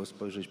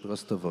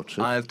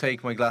 I'll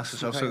take my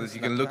glasses off so that you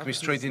can look me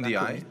straight in the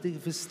eye,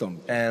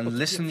 and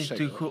listening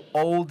to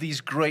all these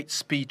great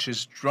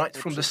speeches right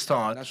from the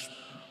start,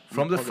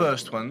 from the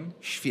first one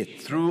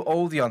through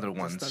all the other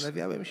ones.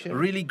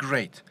 Really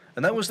great.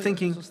 And I was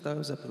thinking,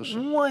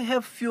 why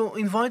have you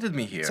invited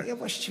me here?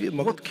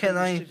 What can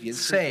I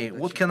say?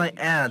 What can I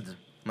add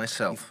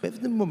myself?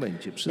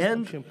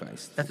 And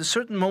at a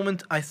certain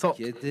moment I thought,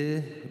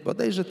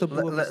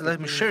 let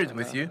me share it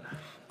with you.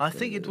 I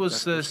think it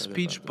was a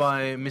speech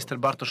by Mr.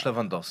 Bartosz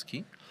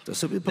Lewandowski,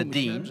 the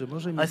dean.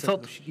 I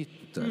thought,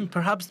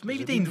 perhaps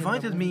maybe they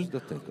invited me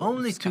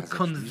only to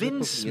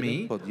convince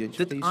me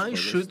that I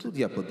should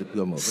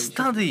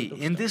study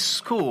in this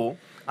school.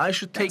 I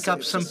should take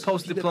up some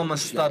post-diploma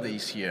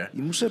studies here.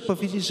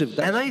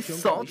 And I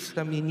thought,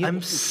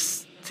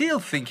 still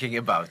thinking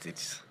about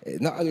it.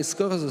 No ale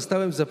skoro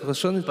zostałem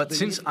zaproszony But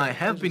since I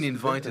have been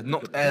invited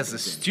not as a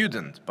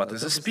student, but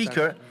as a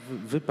speaker,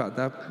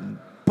 wypada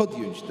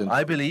podjąć ten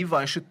I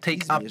believe I should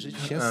take up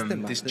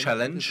this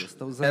challenge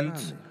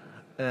and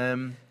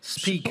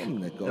speak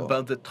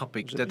about the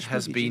topic that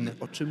has been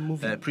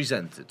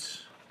presented.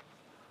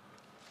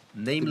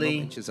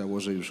 Namely,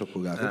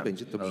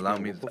 allow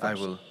me,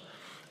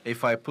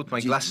 if I put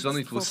my glasses on,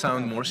 it will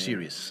sound more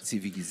serious.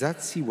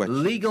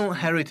 Legal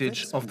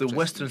heritage of the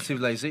Western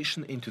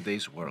civilization in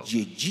today's world.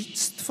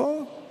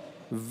 Dziedzictwo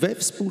we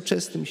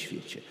współczesnym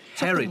świecie.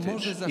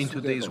 Heritage in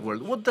today's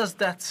world. What does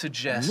that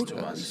suggest to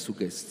us?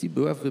 Sugestii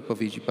była w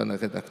wypowiedzi pana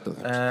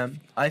redaktora.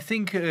 I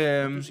think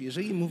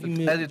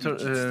editor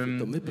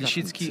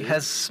Lisicki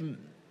has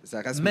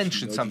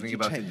mentioned something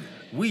about it.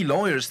 We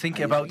lawyers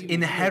think about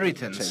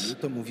inheritance,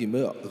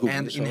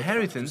 and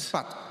inheritance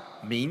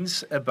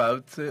means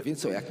about the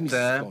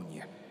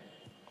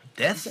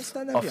death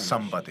of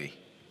somebody.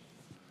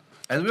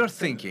 And we are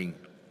thinking,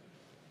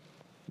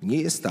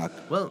 nie jest tak,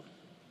 well,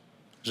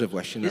 że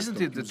właśnie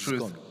isn't it the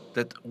truth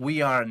that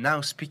we are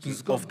now speaking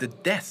of the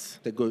death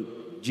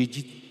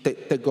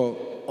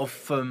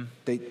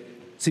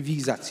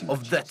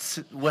of that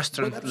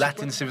Western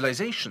Latin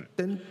civilization?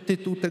 Ten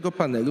tytuł tego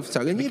panelu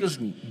wcale nie Because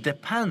brzmi the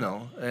panel,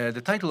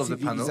 the title of the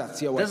panel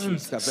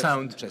doesn't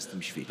sound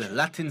the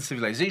Latin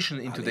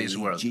civilization in today's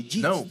world.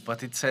 No,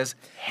 but it says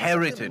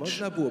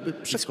heritage.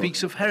 It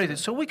speaks of heritage.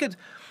 So we could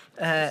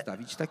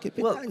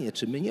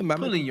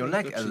pull in your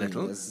leg a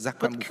little,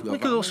 but we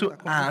could also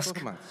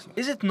ask,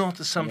 is it not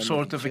some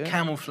sort of a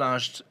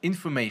camouflaged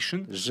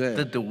information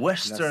that the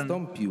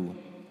Western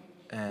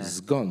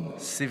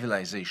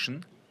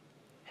civilization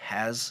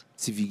has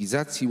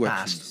cywilizacji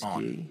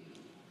łacińskiej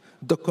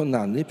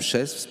dokonany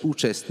przez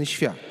współczesny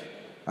świat.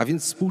 A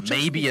więc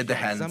współczesny maybe at the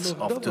hands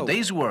of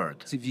today's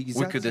world,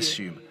 we could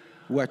assume.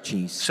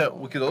 So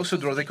we could also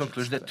draw the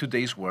conclusion that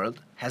today's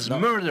world has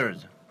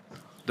murdered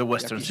the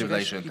Western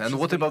civilization. And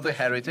what about the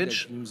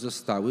heritage?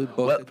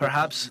 Well,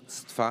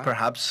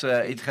 perhaps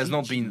it has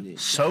not been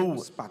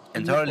so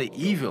entirely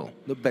evil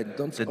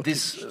that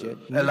this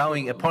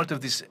allowing a part of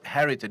this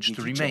heritage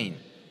to remain.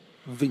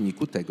 W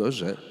wyniku tego,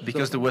 że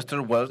because the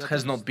Western world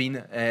has not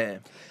been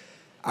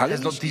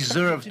has not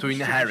deserved to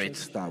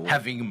inherit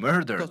having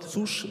murdered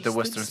the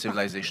Western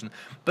civilization.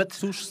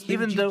 But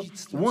even though,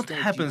 what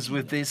happens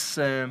with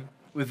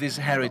this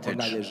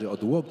heritage?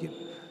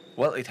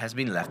 Well, it has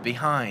been left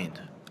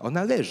behind.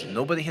 Ona leży.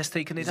 Nobody has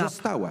taken it up.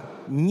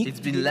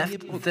 It's been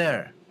left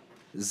there.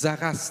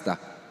 Zarasta.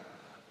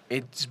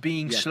 It's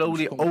being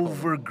slowly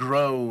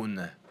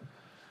overgrown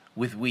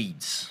with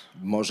weeds,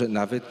 może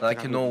nawet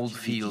like an old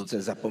field.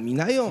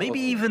 Zapominają maybe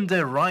even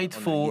the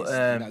rightful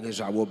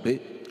należałoby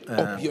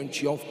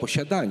objąć ją w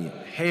posiadanie,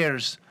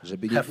 heirs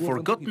have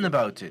forgotten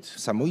about it.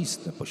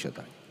 Samoistne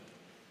posiadanie.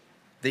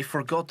 They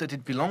forgot that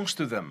it belongs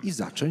to them. I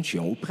zacząć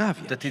ją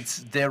uprawiać. That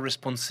it's their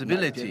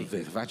responsibility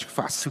wyrwać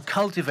chwast. To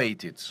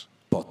cultivate it.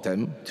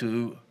 Potem to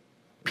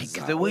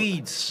pick the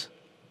weeds.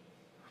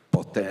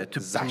 Potem to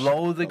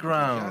plow the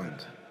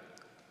ground.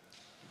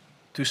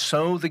 To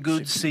sow the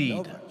good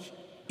seed.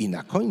 I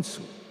na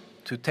końcu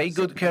to take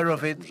good care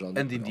of it,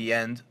 and in the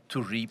end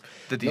to reap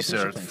the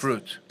deserved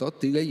fruit. To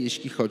tyle,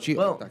 jeśli chodzi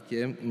o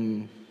takie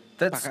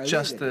that's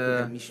just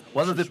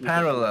one of the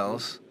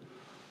parallels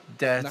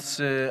that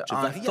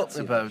I thought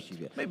about.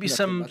 Maybe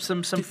some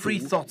free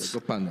thoughts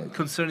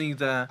concerning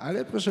the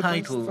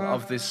title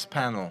of this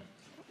panel.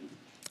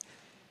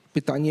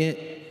 Pytanie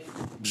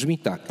brzmi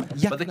tak.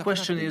 But the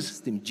question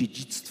is,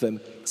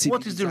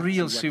 what is the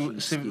real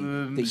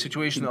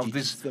situation of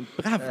this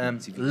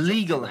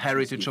legal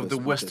heritage of the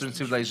Western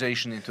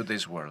civilization in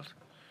today's world?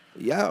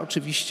 Ja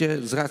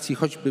oczywiście z racji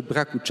choćby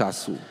braku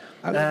czasu,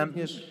 ale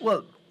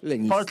well,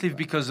 partly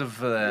because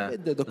of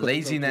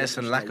laziness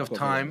and lack of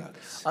time,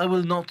 I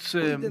will not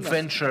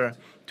venture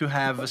to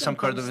have some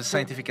kind of a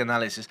scientific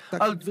analysis.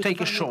 I'll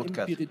take a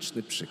shortcut.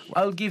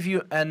 I'll give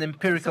you an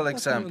empirical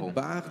example,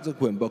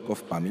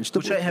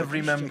 which I have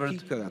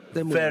remembered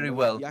very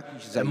well.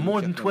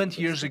 More than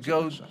 20 years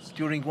ago,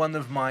 during one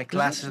of my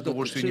classes at the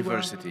Warsaw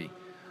University.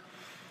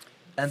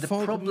 And the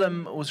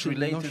problem was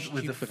related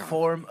with the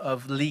form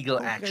of legal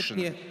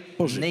action,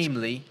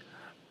 namely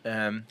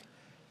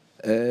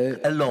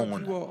a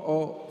loan.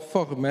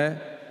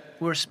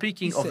 We're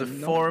speaking of the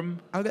form,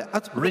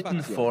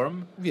 written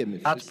form,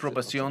 ad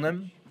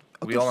probationem.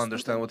 We all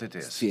understand what it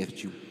is.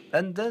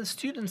 And the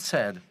student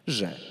said,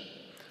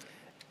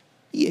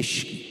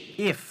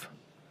 if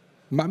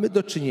mamy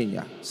do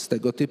czynienia z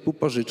tego typu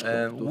pożyczką,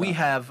 we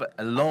have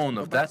a loan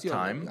of that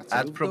time,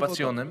 ad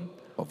probationem,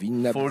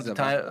 for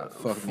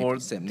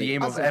the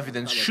aim of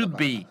evidence should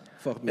be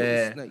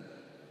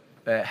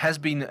has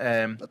been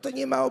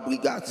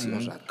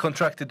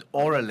contracted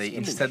orally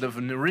instead of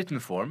in a written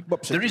form,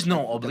 there is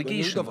no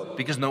obligation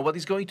because nobody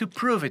is going to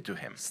prove it to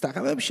him.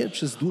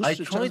 I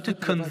tried to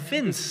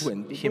convince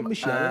him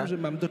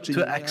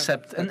to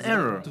accept an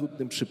error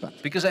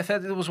because I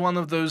thought it was one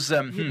of those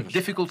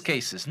difficult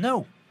cases.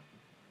 No.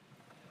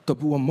 To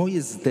było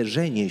moje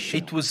zderzenie się.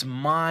 It was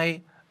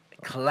my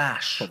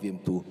clash. Powiem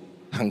tu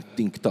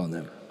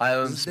Huntingtonem. I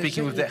am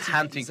speaking with the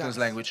Huntington's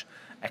language,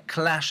 a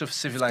clash of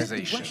Wtedy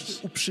civilizations. właśnie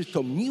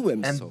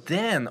uprzytomniłem And sobie,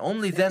 then,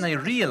 only then I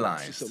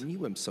realized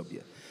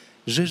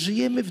że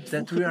żyjemy w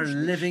that dwóch we are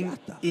różnych living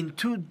światach. in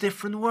two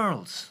different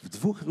worlds W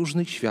dwóch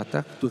różnych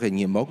światach, które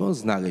nie mogą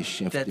znaleźć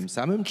się w that tym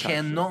samym czasie,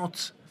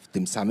 cannot w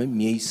tym samym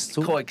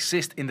miejscu,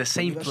 coexist in the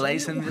same ponieważ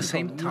place and at the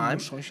same nie time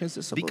muszą się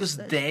ze sobą because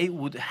zderzyć. they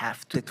would have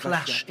to Te dwa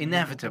clash światy nie mogą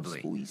inevitably.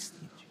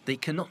 współistnieć. They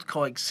cannot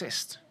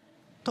coexist.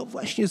 To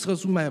właśnie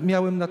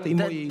zrozumiałem na tej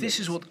mojej This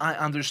is lekcji. what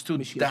I understood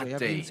Myślę, że that ja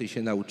day. więcej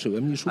się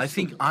nauczyłem niż I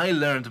think I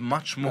learned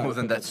much more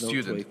than that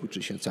student. Człowiek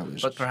uczy się całe But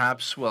życie.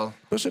 perhaps, well,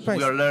 Proszę we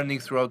Państwa, are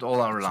learning throughout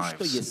all our Cóż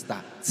to lives. jest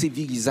ta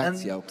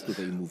cywilizacja, o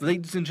której mówię?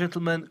 Ladies and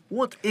gentlemen,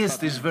 what is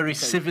this very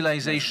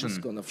civilization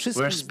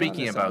we're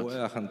speaking about?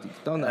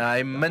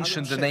 I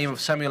mentioned the name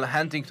of Samuel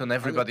Huntington.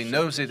 Everybody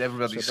knows it,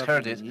 everybody's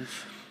heard it.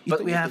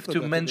 But we have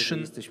to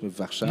mention,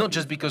 not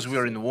just because we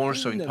are in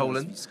Warsaw, in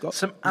Poland,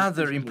 some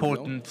other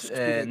important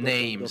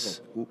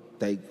names.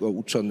 Tego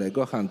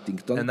uczonego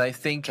Huntington. And I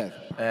think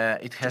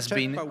it has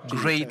been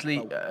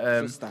greatly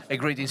a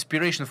great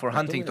inspiration for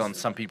Huntington,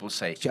 some people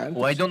say.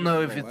 Well, I don't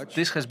know if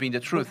this has been the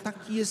truth,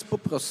 Taki jest po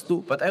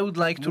prostu but I would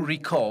like to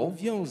recall,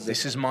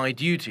 this is my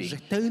duty,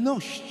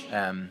 rzetelności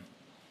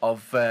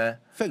of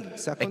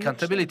Feliksa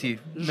accountability,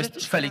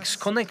 Mr. Felix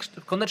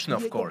Koneczny,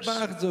 of course,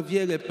 bardzo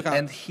wiele prac,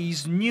 and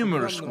his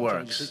numerous ogromną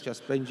część works. życia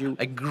spędził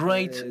A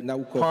great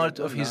part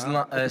of his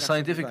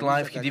scientific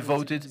life he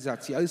devoted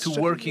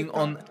to working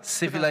on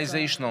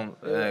civilizational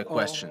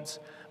questions.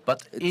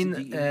 But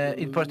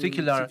in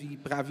particular,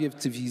 prawie w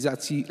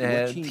cywilizacji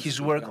his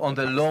work on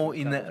the law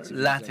in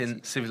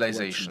Latin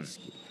civilization.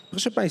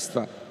 Proszę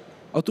Państwa,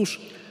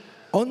 otóż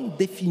on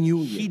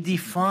definiuje He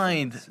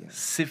defined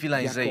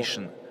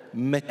civilization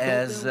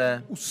as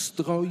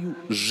ustroju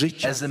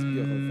życia a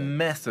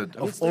method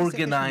of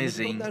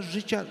organizing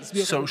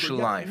social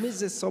life. My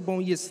ze sobą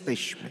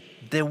jesteśmy.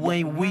 The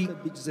way we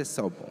Być ze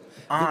sobą.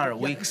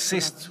 we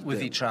exist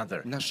with each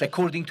other,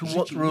 according to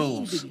what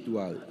rules?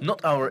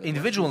 Not our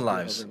individual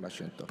lives,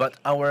 but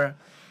our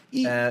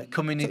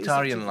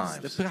communitarian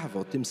lives.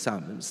 Prawo tym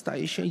samym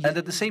staje się And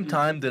at the same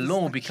time, the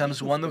law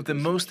becomes one of the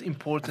most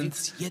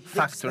important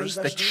factors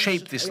that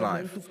shape this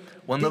life,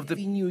 one of the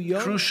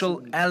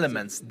crucial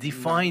elements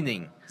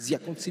defining z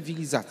jaką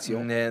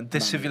cywilizacją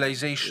the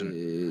civilization,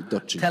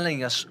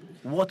 telling us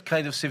what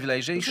kind of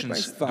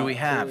civilizations do we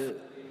have.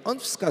 On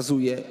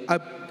wskazuje, a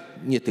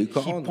nie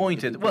tylko He on.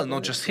 pointed, well,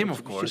 not just him,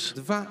 of course,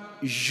 Dwa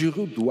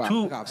źródła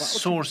two prawa. Oczywiście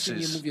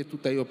sources nie mówię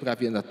tutaj o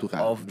prawie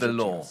naturalnym. of the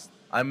law.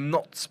 I'm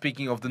not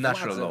speaking of the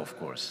natural law, of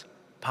course.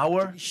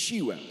 Power,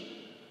 Siłę.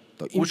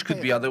 To which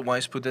could be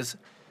otherwise put as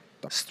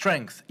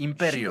strength,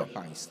 imperio,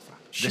 państwa.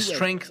 the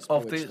strength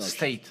of the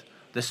state,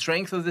 the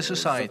strength of the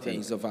society,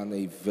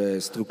 Zorganizowanej w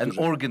an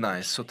strukturze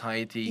organized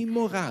society, i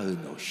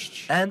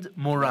moralność. and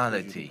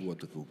morality Było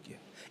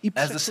drugie.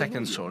 as the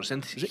second source.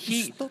 And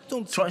he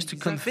tries to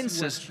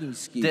convince us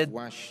that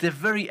the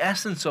very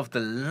essence of the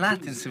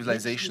Latin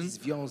civilization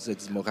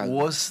związek z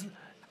was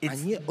a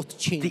nie the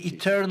odcięcie.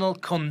 eternal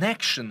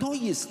connection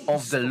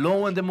of the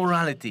law and the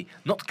morality,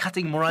 not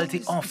cutting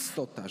morality off.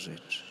 Istota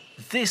rzeczy.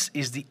 This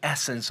is the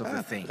essence of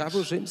the things.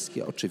 Prawo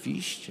rzymskie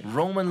oczywiście.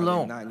 Roman ale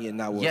law, na nie yes.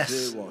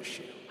 nałożyło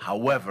się.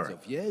 However,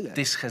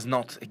 this has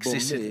not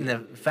existed in a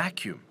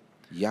vacuum.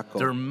 Jako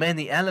There are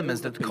many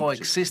elements that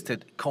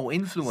coexisted,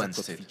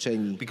 co-influenced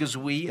it, because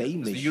we,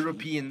 the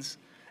Europeans,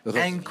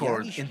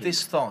 anchored in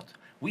this thought.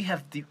 We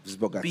have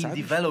been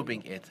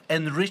developing it,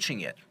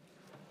 enriching it.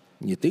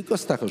 nie tylko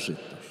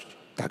starożytność,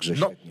 także Not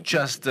średniowiecześć.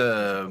 just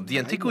the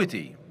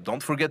antiquity.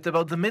 Don't forget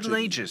about the Middle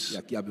Ages.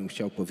 Jak ja bym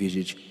chciał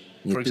powiedzieć,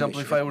 nie For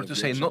example, if I were to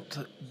say not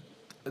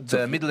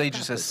the Middle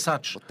Ages as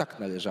such, bo tak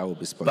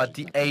należałoby spojrzeć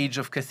but the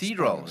age of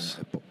cathedrals.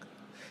 na epokę.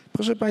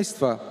 Proszę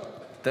Państwa,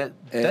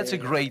 That's a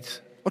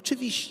great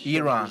oczywiście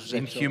era rzeczą,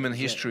 in human że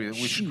history we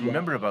should siła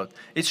remember about.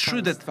 It's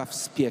true that państwa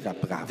wspiera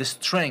prawo. the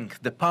strength,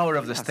 the power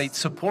of the state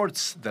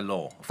supports the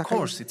law. Of Taka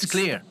course, jest it's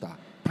clear. istota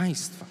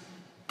państwa.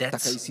 Taka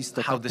jest That's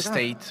istota how the prawa.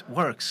 state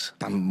works.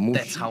 Tam musi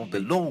That's how the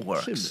być law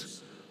works.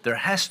 przymus. There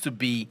has to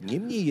be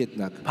Niemniej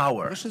jednak,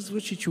 Power. proszę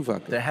zwrócić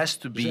uwagę, there has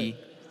to be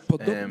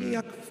podobnie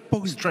jak w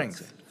polityce,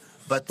 strength.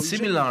 But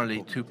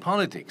similarly to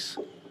politics,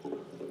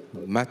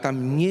 ma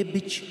tam nie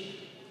być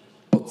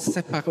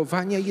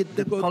odseparowania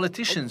jednego od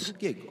politicians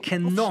drugiego.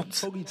 cannot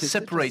Owszem, politycy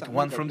separate czasami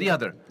one from the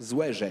other.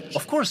 Złe rzeczy.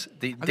 Of course,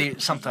 they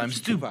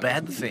sometimes do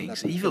bad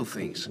things, evil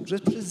things. Że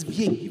przez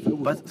wieki w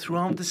Europie But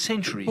throughout the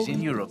centuries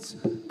in Europe,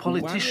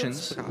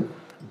 politicians,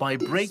 by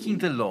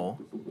breaking the law,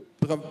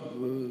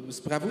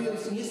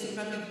 sprawując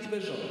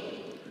niesprawiedliwe rządy,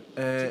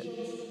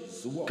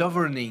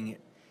 governing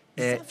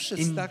zawsze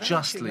starają się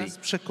unjustly, nas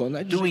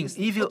przekonać, że doing jest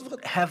evil,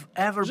 odwrotnie, have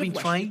ever że been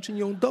właśnie trying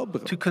czynią dobro,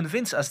 to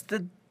convince us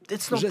that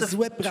it's not że the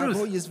złe prawo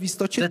truth, jest w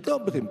istocie that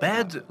dobrym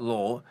bad prawem,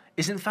 law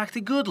is in fact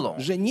a good law,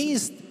 że nie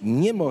jest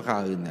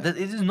niemoralne, that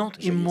it is not że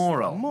jest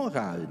immoral,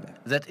 moralne.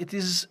 that it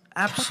is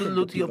Potem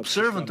absolutely dopiero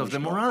observant przyszła of the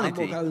myśl o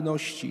morality.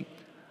 amoralności,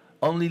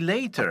 Only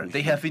later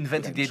they have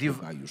invented the idea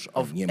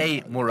of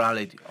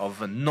amorality,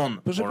 of a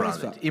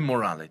non-morality,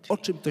 immorality. O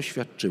czym to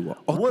świadczyło?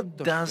 What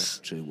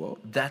does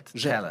that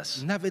tell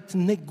us?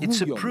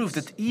 It's a proof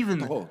that even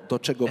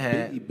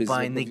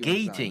by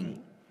negating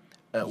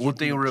what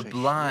they were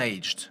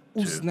obliged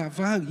to,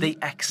 they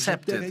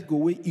accepted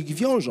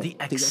the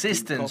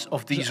existence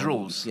of these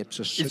rules.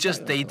 It's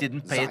just they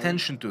didn't pay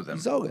attention to them.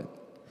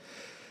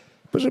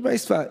 Proszę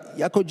Państwa,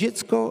 jako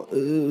dziecko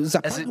As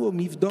zapadło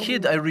mi w a domu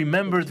kid, I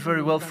remembered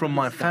very well from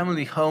my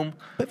family home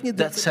pewnie that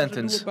dlatego, że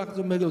sentence. było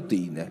bardzo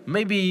melodyjne.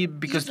 Maybe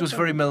because it was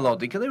very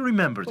melodic, and I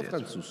remembered Po it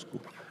francusku.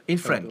 in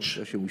French.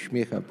 To się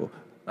uśmiecha, bo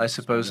I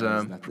suppose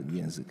zna ten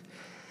język.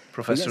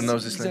 Professor La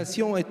knows this language.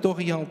 civilisation est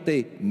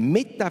orientée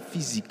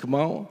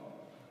métaphysiquement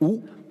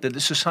ou That the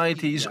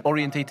society is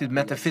orientated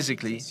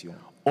metaphysically,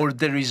 or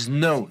there is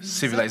no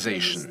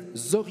civilization.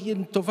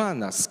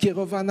 zorientowana,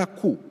 skierowana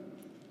ku,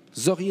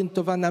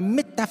 zorientowana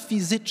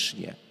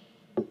metafizycznie,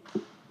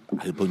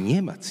 albo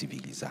nie ma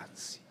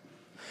cywilizacji.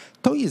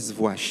 To jest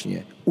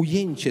właśnie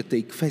ujęcie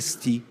tej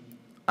kwestii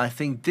I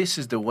think this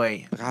is the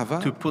way prawa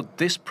to put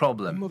this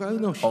problem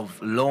moralności.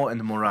 of law and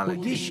Bo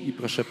morality. jeśli,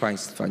 proszę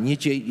Państwa, nie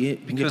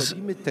Because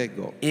robimy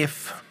tego if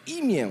w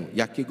imię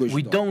jakiegoś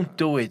we don't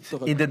do it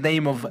in the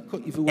name of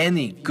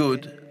any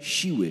good,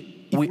 siły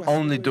i we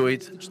only do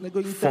it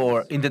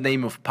politycznego in the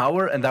name of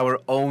power and our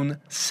own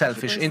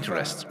selfish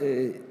interests.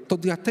 To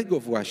dlatego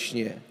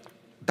właśnie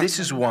This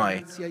is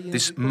why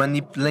this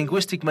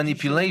linguistic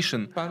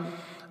manipulation,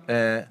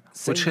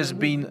 which has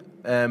been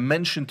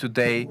mentioned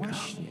today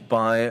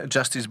by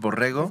Justice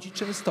Borrego,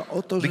 często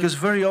o to, że because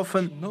very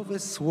often nowe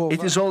słowa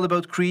it is all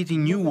about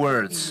creating new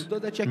words,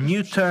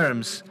 new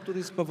terms,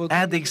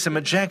 adding some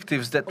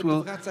adjectives that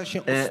will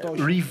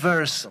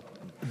reverse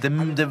the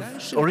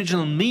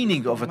original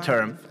meaning of a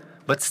term,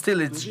 but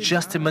still it's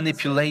just a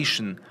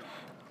manipulation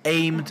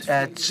aimed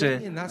at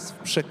nas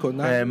w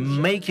przekonaniu,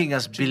 making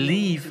us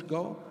believe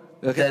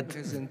that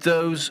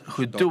those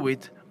who do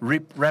it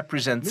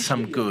represent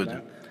some good.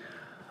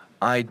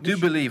 I do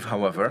believe,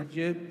 however,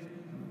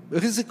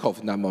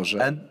 ryzykowna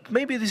może, and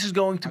maybe this is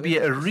going to be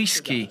a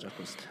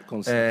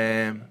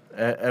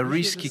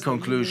risky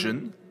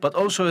conclusion, but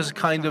also as a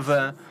kind of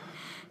a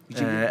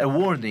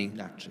warning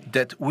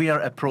that we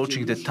are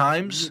approaching the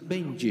times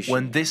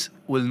when this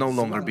will no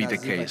longer be the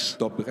case,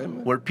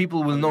 where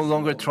people will no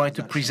longer try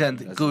to present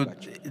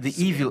the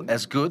evil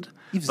as good,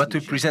 but to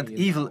present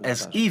evil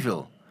as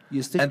evil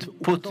and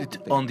put it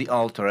on the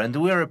altar. And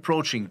we are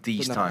approaching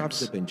these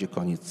times. będzie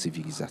koniec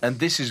cywilizacji. And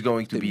this is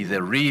going to be the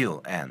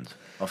real end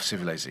of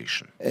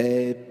civilization.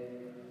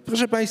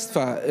 Proszę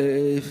Państwa,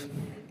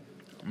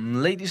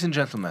 Ladies and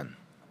gentlemen,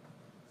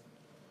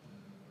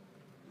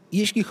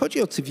 jeśli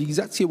chodzi o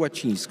cywilizację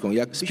łacińską,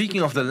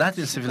 speaking of the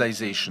Latin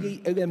civilization,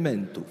 jej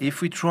elementów, if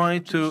we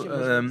try to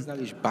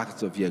znaleźć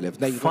bardzo wiele.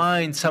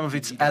 find some of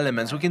its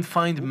elements, we can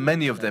find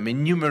many of them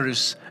in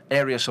numerous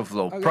areas of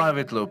law,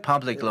 private law,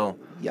 public law.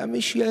 Ja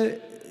myślę,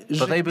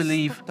 że But I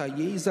believe istota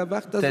jej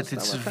zawarta that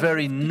została its tak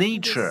very w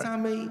nature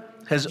samej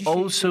has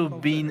also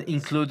been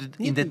included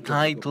in the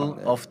title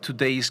of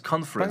today's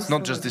conference,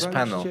 not just this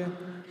panel.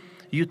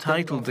 You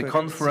titled the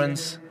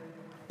conference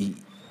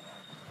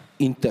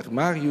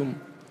Intermarium,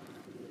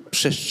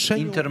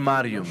 przestrzenią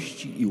Intermarium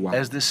wolności i ładu.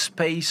 as the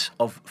space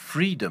of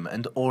freedom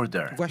and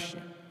order.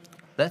 Właśnie.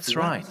 That's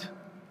right.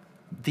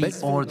 The Bez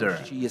order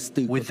wolności jest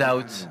tylko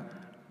without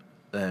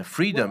tyranią.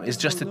 freedom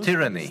is just a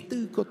tyranny. Jest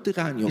tylko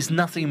tyranią. It's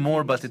nothing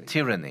more but a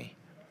tyranny.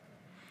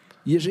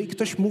 Jeżeli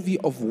ktoś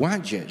mówi o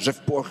władzie, że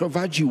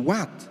wprowadzi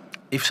ład,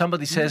 If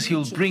somebody says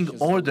he'll bring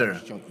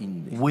order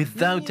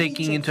without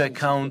taking into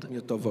account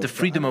the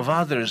freedom of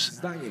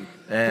others,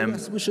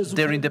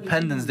 their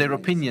independence, their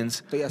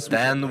opinions,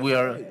 then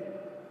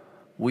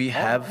we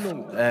have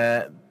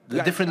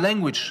a different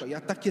language.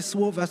 ja takie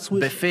słowa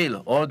słyszę.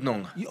 Befehl,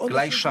 Ordnung, I one się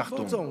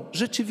Gleichschaltung. powodzą.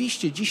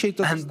 Rzeczywiście, dzisiaj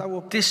to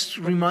zostało And this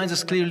reminds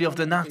us clearly of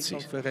the Nazis.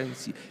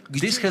 konferencji.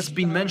 This has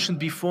been mentioned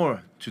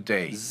before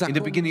today, in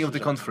the beginning of the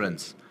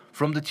conference,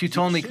 from the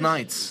Teutonic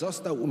Knights,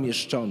 Został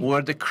umieszczony.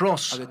 where the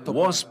cross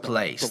was To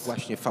placed,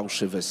 właśnie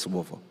fałszywe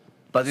słowo.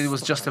 but it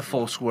was just a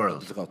false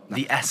world.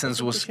 The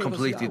essence was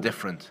completely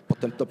different.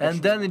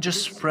 And then it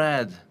just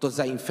spread To to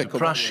zainfekowało.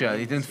 Prussia,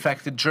 it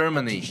infected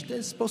Germany. W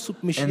ten sposób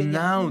And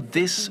myślenia now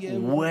this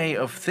way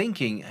of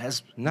thinking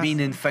has been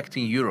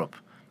infecting Europe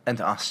and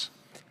us.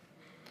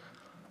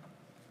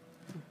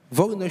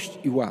 wolność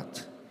i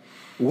ład.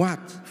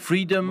 Ład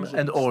Freedom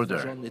and order.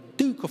 stworzony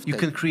tylko You can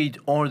wtedy, create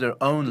order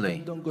only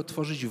będą go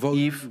tworzyć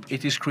wolni if ludzie.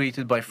 it is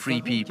created by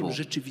free people. Warunkiem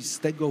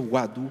rzeczywistego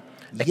ładu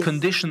A jest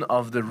condition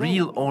of the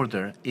real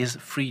order is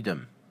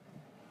freedom,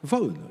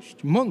 wolność,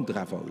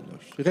 mądra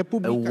wolność, a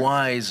republika.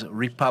 wise Taka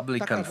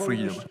republican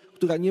freedom, wolność,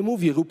 która nie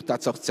mówi rób ta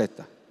co chce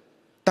ta.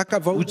 Taka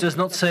which wolność, does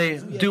not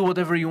say do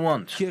whatever you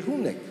want,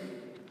 kierunek,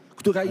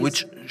 która jest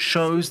which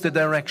shows the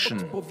direction,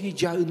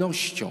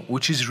 odpowiedzialnością.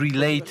 which is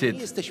related,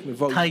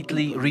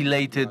 tightly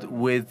related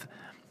with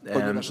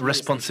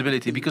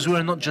responsibility, because we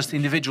are not just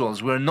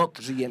individuals, we are not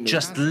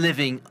just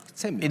living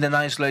in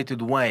an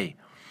isolated way.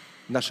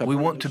 Nasza We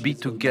want wolność to be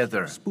jest wolnością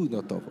together.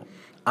 wspólnotową.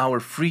 our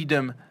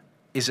freedom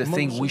is a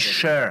thing we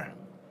share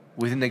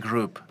within a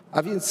group,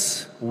 A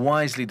więc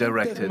wisely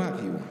directed.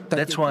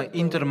 That's why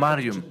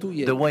Intermarium,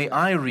 the way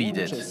I read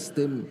it, z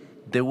tym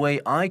the way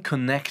I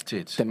connect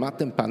it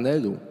tematem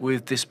panelu,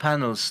 with this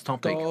panel's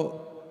topic,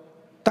 to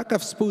taka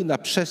wspólna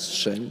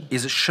przestrzeń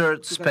is a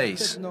shared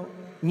space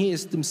nie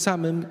jest tym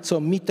samym, co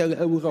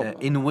Mitteleuropa.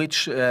 in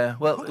which,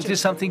 well, it is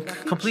something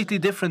completely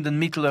different than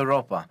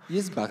Mitteleuropa,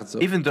 Jest bardzo.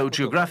 even though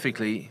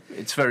geographically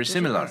it's very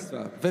similar.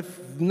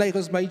 W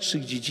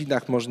najrozmaitszych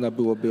dziedzinach można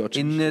byłoby In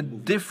oczywiście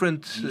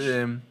different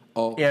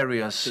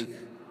areas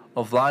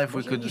of life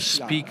we could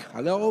speak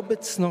ale o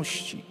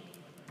obecności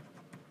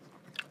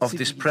of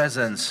this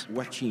presence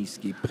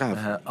łacińskiej,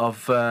 prawa.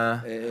 of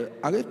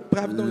Ale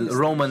prawdą jest,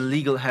 Roman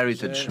legal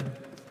heritage.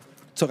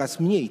 coraz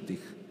mniej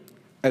tych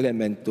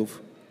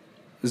elementów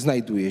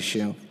znajduje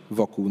się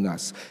wokół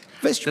nas.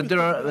 Weźmy That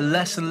there are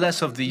less and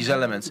less of these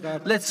elements.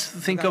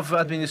 Let's think of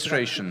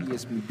administration.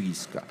 jest mi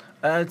bliska.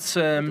 It's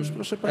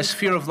a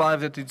sphere of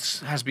life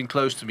that has been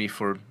close to me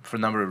for a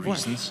number of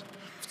reasons.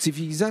 W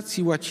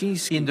cywilizacji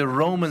łacińskiej In the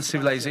Roman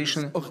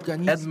civilization,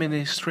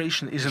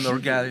 administration is an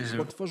organism,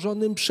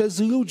 utworzonym przez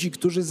ludzi,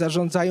 którzy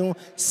zarządzają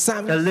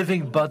sami. a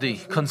living body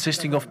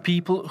consisting of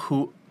people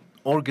who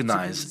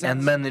organize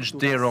and manage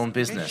their own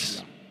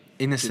business.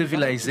 In a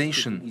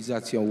civilization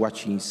Cywilizacją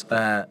łacińską.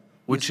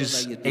 which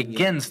is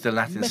against the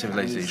Latin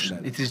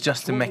civilization, it is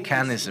just a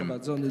mechanism.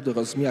 Sprowadzony do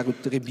rozmiaru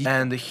trybika,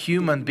 And the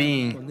human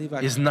being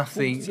is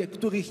nothing funkcje,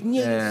 których nie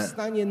jest w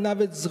stanie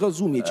nawet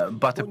zrozumieć.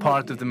 but a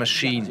part of the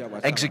machine,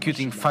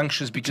 executing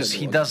functions because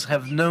he does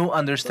have no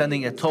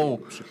understanding at all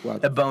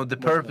about the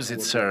purpose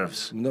it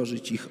serves.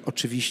 Mnożyć ich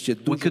oczywiście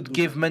We dużo, could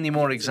give many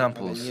more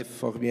examples, nie w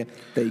formie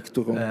tej,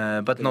 którą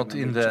but not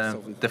in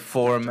the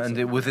form and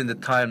within the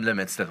time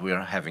limits that we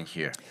are having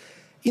here.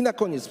 I na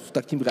koniec w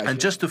takim razie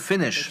And just to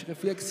finish,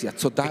 refleksja,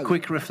 co a dalej?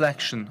 quick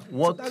reflection.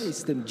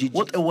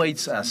 What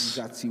awaits us?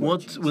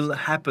 What will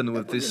happen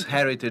with this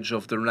heritage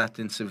of the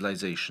Latin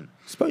civilization?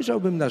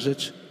 Spojrzałbym na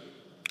rzecz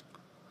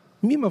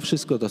mimo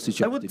wszystko dosyć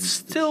I would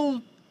optymistycznie. still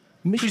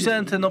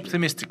present an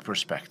optimistic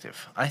perspective.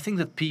 I think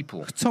that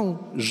people Chcą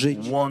żyć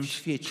w want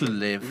świecie to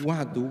live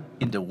ładu,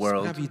 in the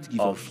world of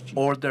sprawiedliwości,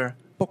 order,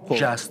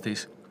 pokoju,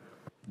 justice,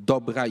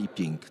 dobra i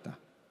piękna.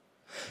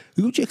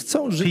 Ludzie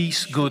chcą żyć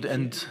peace, good,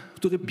 and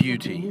który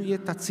beauty. proponuje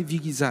ta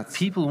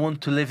cywilizacja. People want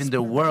to live in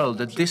the world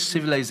that this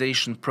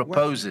civilization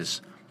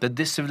proposes, that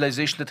this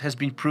civilization that has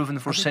been proven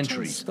for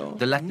centuries,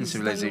 the Latin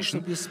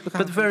civilization,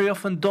 but very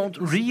often don't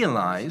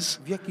realize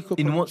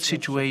in what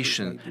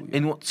situation,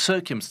 in what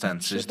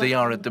circumstances they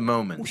are at the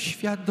moment.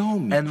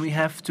 Uświadomić, And we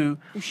have to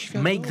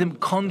make them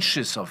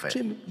conscious of it.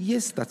 czym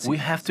jest ta We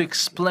cywilizacja, have to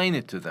explain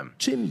it to them.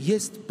 czym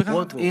jest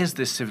prawo What is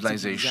this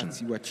civilization?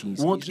 cywilizacji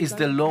łacińskiej. What is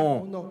the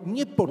law? Ono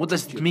nie What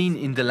does it mean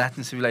in the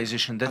Latin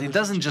civilization? That it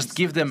doesn't just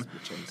give them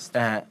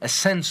a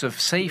sense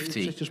of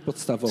safety, przecież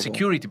podstawową.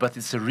 security, but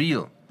it's a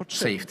real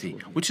safety,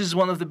 which is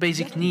one of the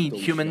basic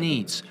human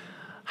needs.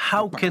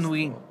 How can we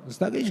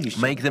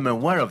Znaleźliście make them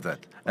aware of that?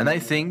 And I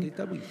w think tej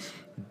tablicy.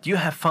 you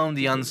have found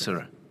the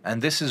answer,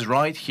 and this is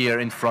right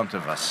here in front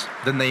of us,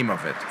 the name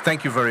of it.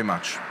 Thank you very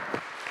much.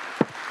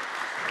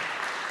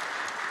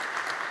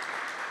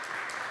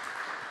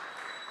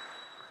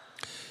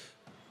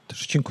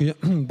 Też dziękuję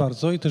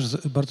bardzo i też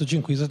bardzo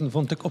dziękuję za ten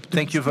wątek Thank you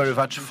optymistyczny. very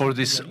much for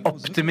this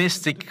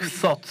optimistic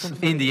thought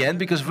in the end,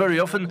 because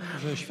very often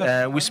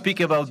we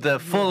speak about the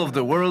fall of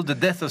the world, the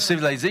death of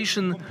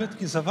civilization,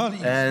 Kompletnie zawali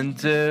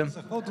and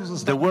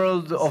the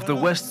world of the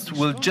West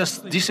will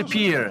just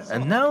disappear.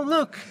 And now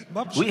look,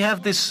 we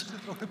have this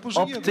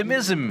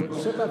optimism.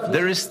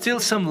 There is still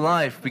some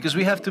life, because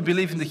we have to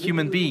believe in the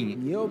human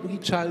being.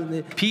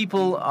 Nieobliczalny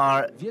People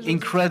are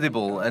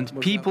incredible, and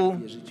people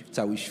wierzyć w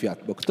cały świat,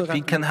 bo kto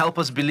can help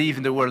us believe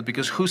in the world,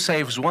 because who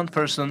saves one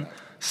person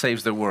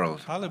saves the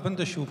world. Ale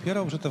będę się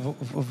upierał, że ta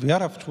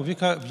wiara w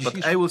człowieka w But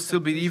I will still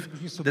believe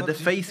that the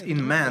faith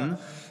in man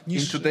in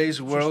today's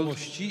world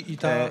i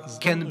ta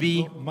can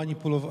be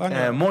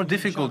manipulowania, more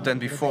difficult than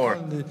before.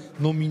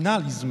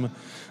 nominalizm,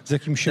 z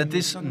jakim się That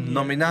this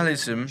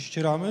nominalism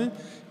ścieramy,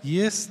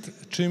 jest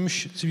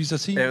czymś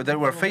cywilizacyjnym. that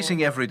we're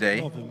facing every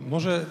day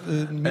Może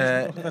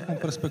mieć taką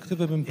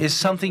perspektywę bym is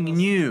something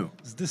new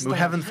we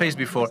haven't faced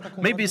before.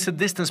 Maybe it's a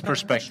distance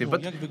perspective,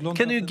 but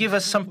can you give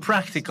us some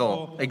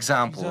practical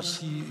examples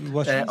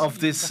of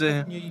this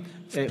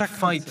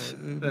fight,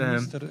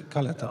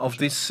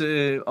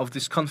 of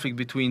this conflict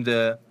between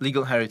the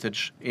legal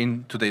heritage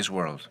in today's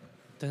world?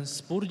 Ten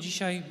spór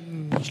dzisiaj,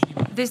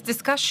 This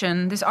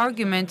discussion, this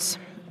argument,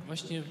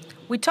 właśnie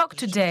we talked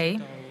today,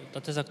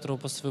 ta teza, którą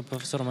postawił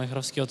profesor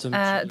Majchrowski o tym,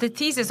 the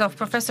thesis of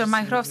Professor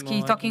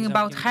Majchrowski talking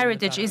about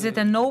heritage, is it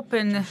an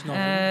open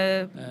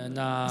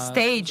na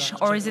stage,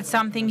 or is it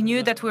something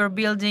new that we're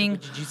building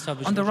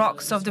on the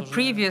rocks of the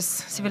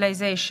previous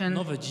civilization?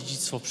 nowe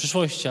dziedzictwo w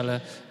przyszłości,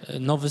 ale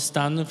nowy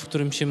stan, w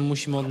którym się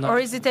musimy Or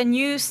odnaleźć. is it a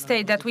new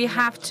state that we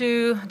have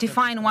to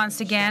define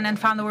once again and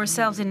find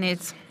ourselves in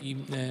it? I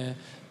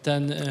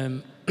ten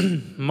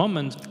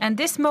moment, And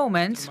this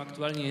moment w którym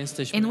aktualnie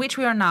jesteśmy, in which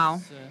we are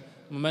now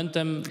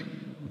momentem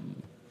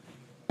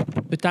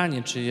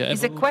pytanie, czy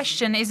is a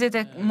question, is it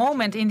a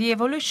moment in the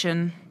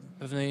evolution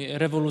pewnej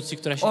rewolucji,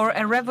 która się or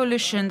a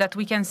revolution that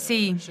we can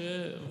see,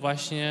 czy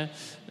właśnie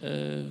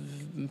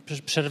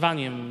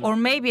przerwaniem or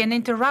maybe an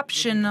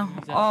interruption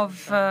of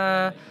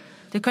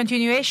the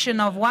continuation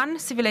of one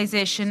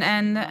civilization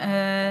and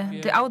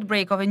the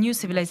outbreak of a new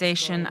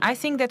civilization. I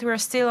think that we are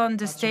still on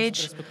the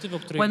stage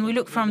when we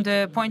look from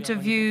the point of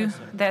view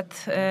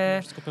that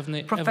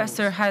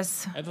Professor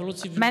has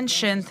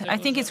mentioned. I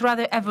think it's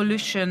rather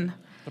evolution,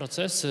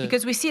 procesy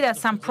because we see that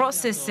some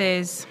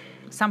processes,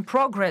 some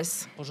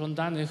progress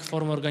pożądanych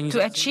form to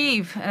organizacji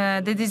achieve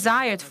the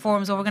desired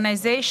forms of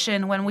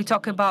organization when we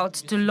talk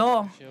about the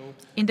law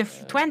in the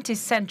 20th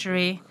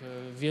century.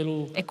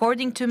 wielu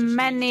According to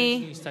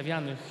many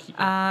stawianych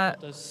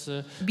hipotez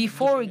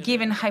before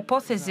given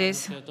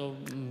hypotheses, to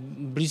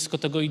blisko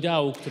tego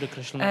ideału, który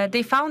kreślono.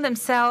 they found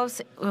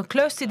themselves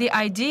close to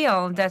the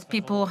ideal that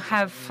people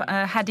have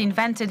had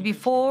invented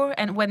before,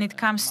 and when it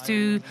comes to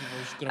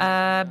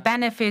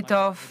benefit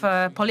of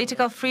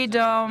political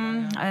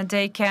freedom,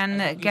 they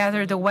can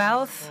gather the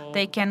wealth,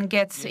 they can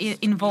get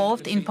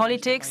involved in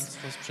politics,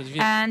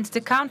 and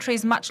the country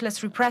is much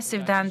less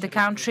repressive than the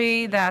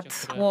country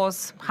that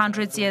was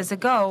hundreds years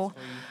ago,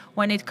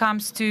 when it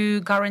comes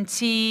to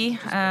guarantee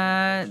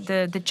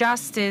the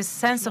justice,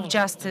 sense of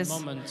justice.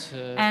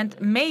 And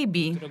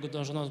maybe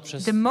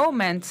the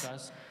moment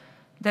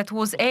that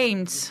was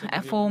aimed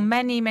for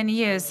many, many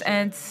years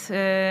and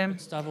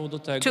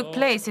took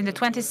place in the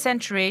 20th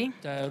century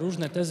Te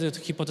różne tezy,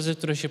 hipotezy,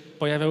 które się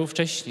pojawiały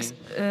wcześniej,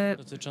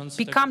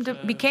 dotyczące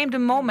became the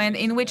moment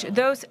in which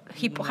those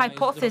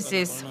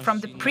hypotheses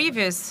from the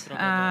previous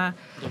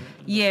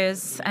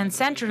years and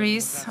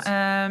centuries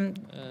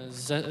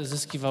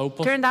zyskiwały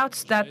turned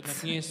out that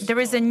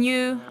there is a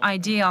new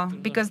ideal,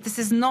 because this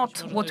is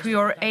not what we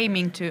are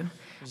aiming to.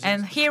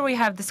 And here we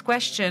have this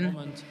question: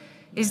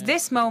 is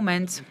this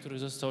moment który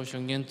został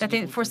osiągnięty, that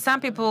for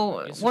some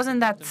people wasn't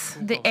that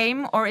the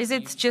aim, or is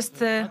it just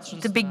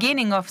the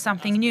beginning of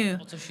something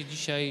new? co się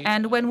dzisiaj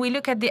And when we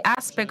look at the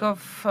aspect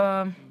of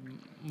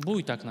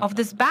bój tak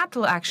naprawdę. this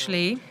battle,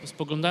 actually,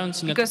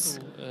 Spoglądając na because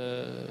tytuł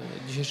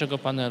dzisiejszego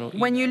panelu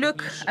when you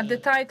look at the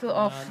title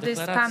of this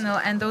panel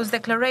and those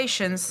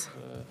declarations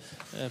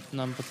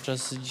nam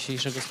podczas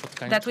dzisiejszego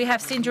spotkania, that we have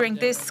seen during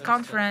this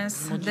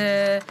conference,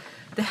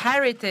 the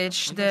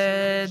heritage,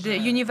 the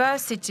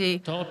university,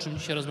 to, o czym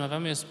dzisiaj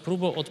rozmawiamy, jest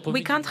próbą we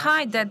odpowiedzi can't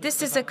hide that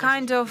this is a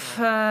kind of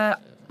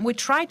we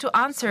try to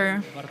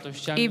answer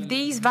wartościami if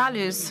these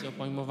values do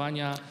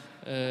pojmowania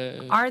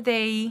are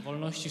they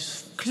wolności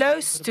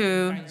close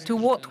to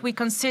what we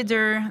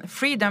consider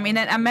freedom in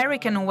an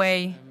American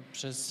way,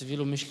 przez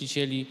wielu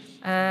myślicieli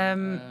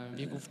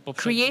wieków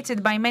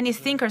created by many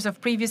thinkers of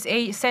previous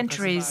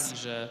centuries.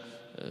 że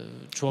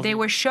They człowiek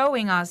were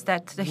showing us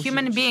that the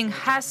human being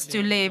has to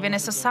live in a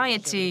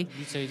society.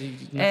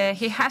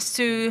 He has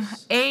to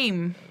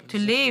aim to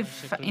live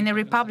in a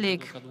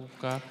republic.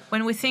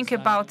 When we think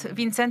about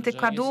Wincenty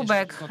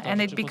Kadłubek,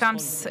 and it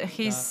becomes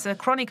his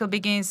chronicle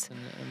begins,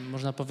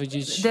 można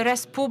powiedzieć the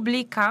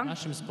Respublika,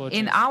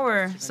 in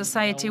our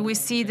society we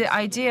see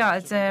the idea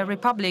as a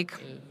republic.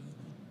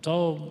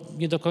 to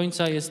nie do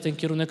końca jest ten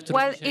kierunek, który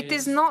Well, dzisiaj it is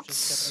jest not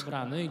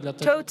wybrany i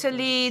dlatego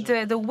totally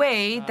the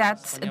way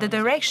that the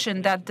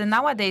direction that the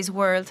nowadays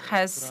world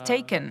has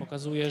taken.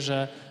 pokazuje,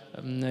 że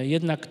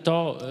jednak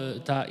to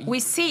ta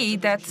We see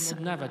that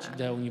odnawiać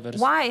ideę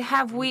uniwersytetu. why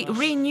have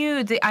we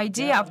renewed the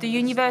idea of the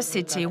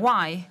university?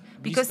 Why?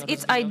 Because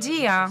its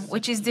idea,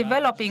 which is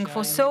developing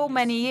for so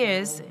many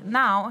years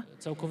now,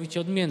 Całkowicie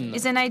odmienna.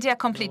 is an idea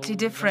completely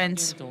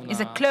different.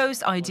 Is a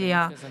closed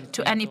idea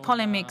to any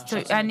polemic, to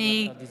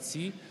any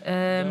Tradycji,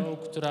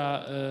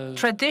 która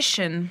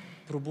tradition.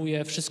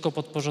 próbuje wszystko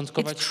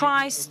podporządkować. It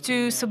tries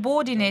to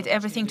subordinate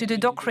everything to the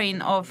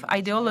doctrine of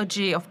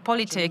ideology, of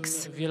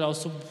politics. Wiele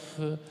osób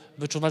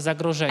wyczuwa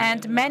zagrożenie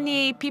And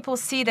many people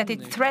see that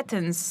it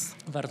threatens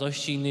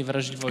wartości innej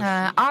wrażliwości.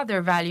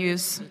 other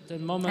values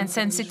Ten moment and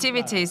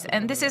sensitivities.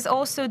 And this is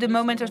also the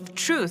moment of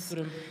truth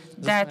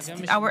that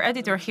our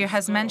editor here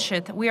has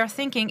mentioned. We are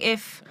thinking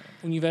if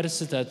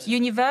uniwersytet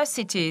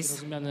universities,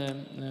 rozumiany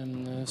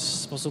w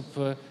sposób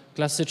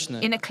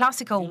klasyczny in a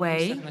classical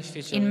way,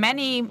 in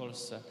many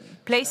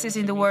places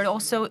in the world,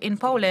 also in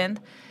Poland,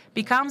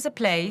 becomes a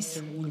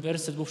place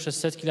uniwersytet był przez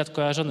setki lat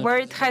kojarzony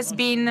where it has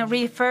been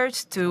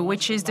referred to,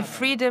 which is the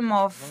freedom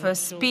of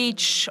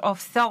speech,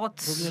 of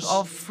thought,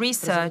 of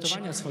research,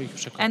 prezentowania swoich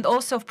przekonań. and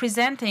also of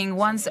presenting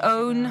one's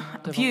own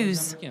views.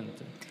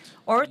 Zamknięty.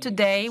 Or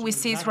today we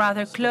see it's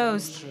rather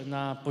closed.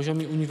 Na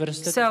poziomie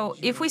uniwersytetu So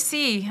if we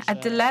see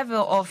at the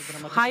level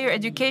of higher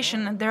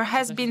education there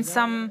has been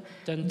some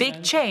ten big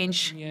trend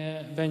change,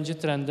 nie będzie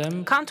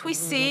trendem can't we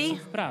see,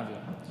 w prawie.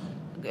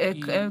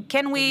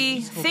 can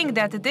we think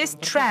that this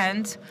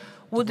trend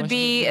would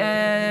be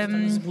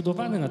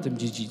Zbudowany na tym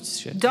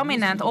dziedzictwie.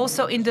 dominant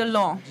also in the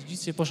law?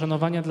 Dziedzictwie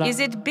poszanowania dla Is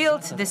it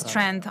built, this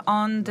trend,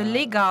 on the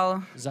legal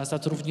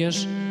zasad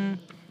również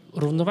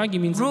równowagi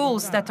między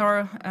rules that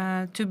are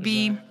to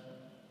be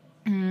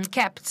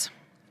kept?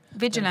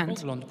 vigilant.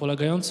 Pogląd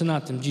polegający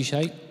na tym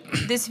dzisiaj,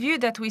 This view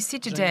that we see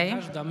że today,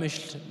 każda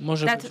myśl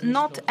może that być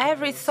not myślą,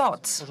 every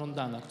thought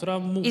pożądana,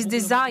 która is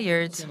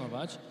desired,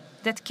 funkcjonować,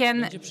 that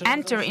can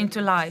enter into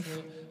life,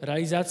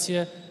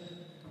 realizację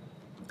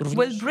will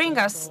również bring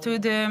us to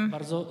the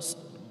bardzo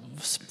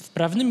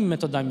wprawnymi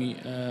metodami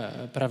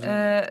prawnymi.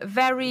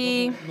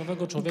 very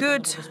Nowego człowieka,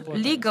 good nowego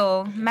społeczeństwa.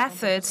 legal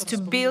methods to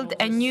build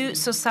a new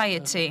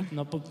society.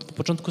 No, po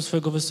początku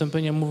swojego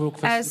wystąpienia mówił o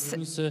kwestii As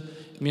różnicy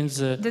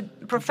między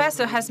The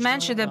professor has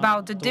mentioned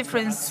about the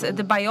difference,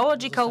 the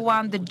biological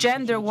one, the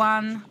gender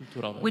one,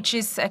 which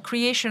is a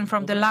creation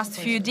from the last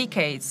few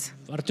decades.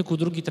 artykuł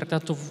 2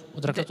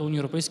 Traktatu Unii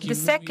Europejskiej. The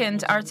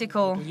second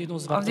article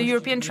of the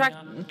European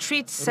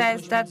Treaty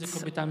says that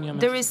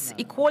there is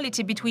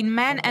equality between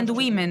men and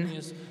women.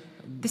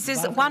 This is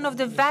one of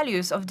the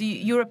values of the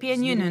European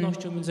Union.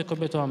 Między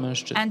kobietą a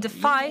mężczyzną. And the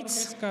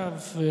fight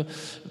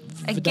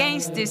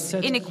against this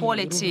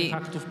inequality.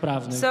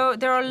 So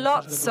there are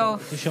lots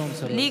of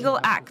legal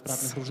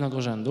acts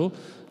różnego rzędu.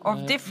 of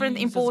different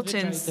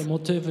importance.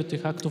 Motywy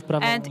tych aktów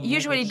prawa And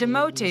usually the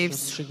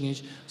motives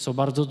są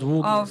bardzo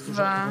długie, of,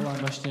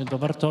 właśnie do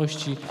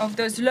wartości. Of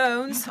those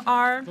loans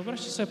are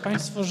Wyobraźcie sobie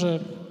Państwo, że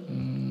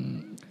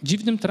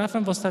dziwnym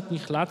trafem w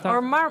ostatnich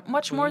latach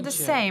much more the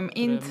same.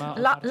 In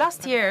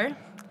last year,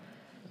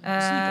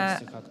 z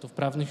tych aktów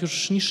prawnych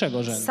już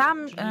niższego rzędu.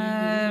 some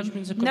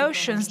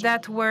notions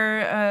that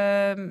were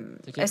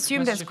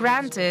assumed as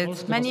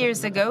granted many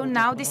years ago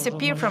now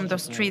disappear from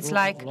those streets,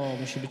 like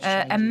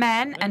a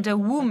man and a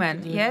woman,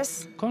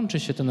 yes? Kończy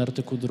się ten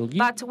artykuł 2.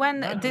 But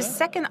when this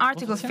second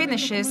article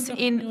finishes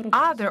in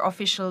other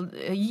official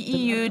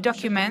EU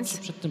documents,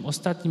 Przed tym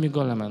ostatnim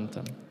jego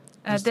elementem.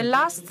 the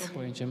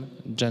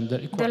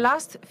Gender equality.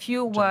 last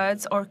few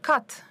words are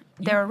cut.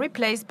 They are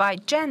replaced by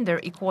gender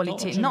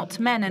equality, not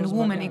men and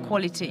women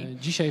equality.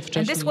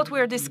 And this is what we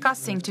are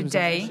discussing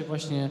today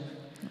Właśnie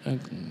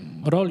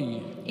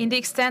roli in the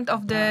extent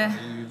of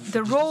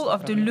the role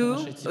of the law,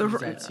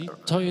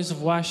 to jest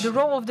właśnie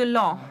the role of the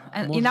law.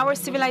 And in our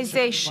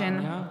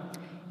civilization,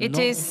 it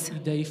is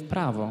idei w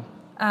prawo.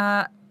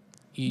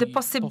 the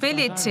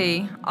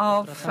possibility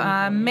of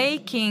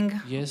making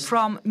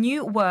from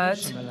new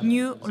words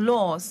new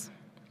laws.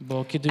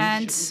 Bo kiedy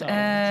And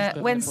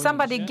when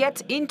somebody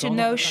gets into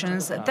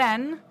notions,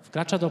 then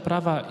wkracza do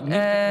prawa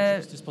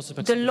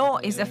the law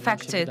is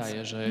affected.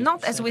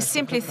 Not as we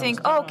simply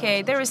think,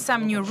 okay, there is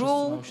some new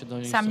rule,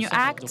 some new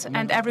act,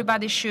 and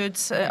everybody should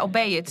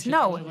obey it.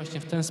 No, właśnie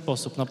w ten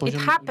sposób na it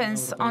poziomie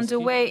happens on the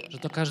way, że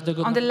do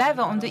każdego on the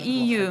level, on the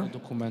EU.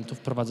 dokumentu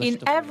wprowadza się In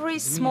to pojęcie, every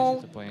zmienia small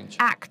się to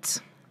pojęcie. act,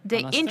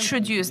 they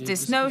introduce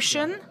this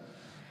notion,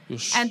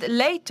 and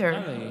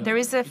later there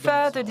is a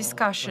further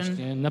discussion.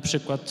 Na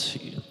przykład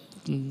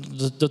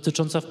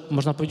dotycząca,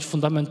 można powiedzieć,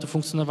 fundamentu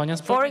funkcjonowania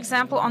For społeczeństwa.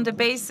 example, on the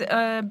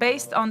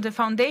based on the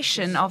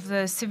foundation of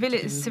the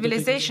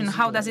civilization,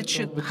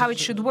 how it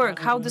should work,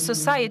 how the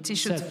society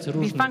should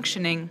be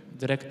functioning.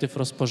 Dyrektyw,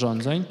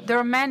 rozporządzeń. There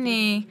are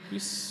many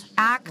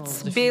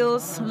acts,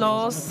 bills,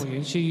 laws,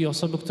 Pojęcie i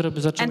osoby, które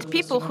by zaczęły and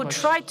people who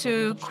try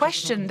to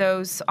question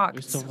those to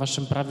acts. w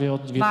waszym prawie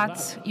od wielu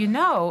lat. But you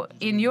know,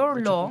 in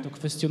your law, To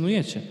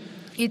kwestionujecie.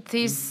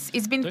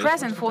 it's been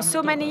present for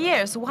so many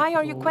years. Why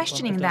are you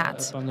questioning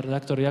that? Pan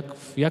redaktor,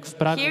 jak w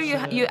prawie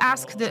Here you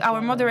ask,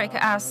 our moderator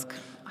asked,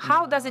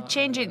 how does it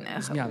change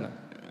zmianę?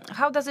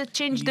 how does it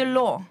change the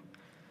law?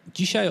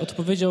 Dzisiaj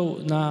odpowiedział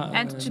na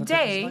And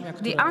today,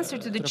 the answer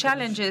to the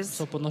challenges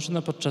są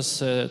podnoszone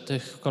podczas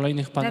tych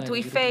kolejnych paneli. that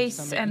we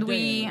face and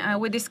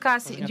we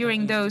discuss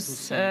during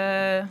those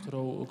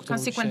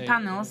consequent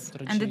panels,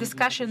 and the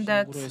discussion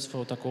that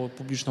swoją taką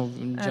publiczną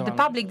the działalność.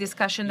 public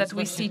discussion that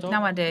we see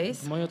nowadays,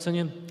 W mojej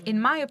ocenie in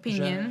my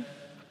opinion,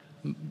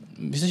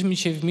 jesteśmy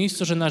dzisiaj w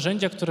miejscu, że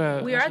narzędzia,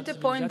 które we are at the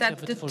point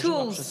that the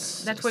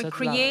tools that were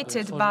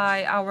created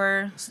by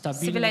our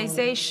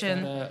civilization,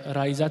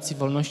 realizacji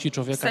wolności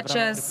człowieka, such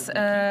as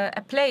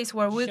a place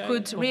where we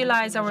could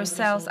realize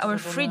ourselves, our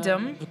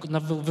freedom, na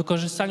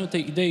wykorzystaniu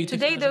tej idei,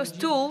 today those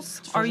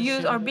tools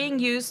are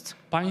being used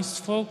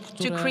państwo, to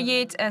które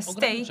create a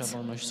ogranicza state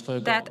wolność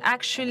swojego that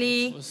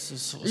actually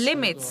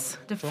limits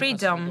the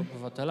freedom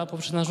obywatela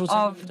poprzez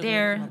narzucenie of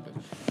their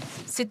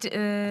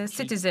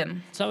citizen.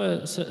 Całe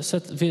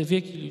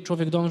wieki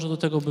człowiek dąży do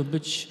tego, by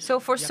być So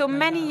for so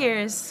many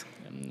years,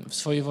 w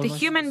swojej the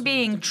wolności. human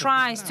being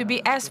tries to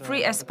be as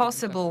free as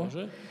possible.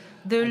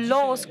 The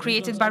laws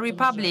created by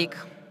Republic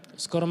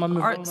Skoro mamy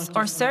wolność,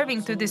 are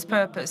serving to this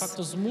purpose.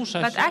 to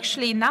zmusza But się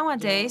actually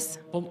nowadays,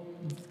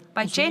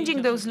 by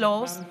changing those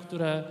laws,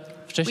 które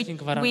wcześniej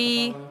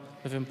gwarantowały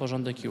pewien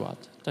porządek i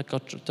ład.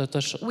 To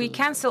też we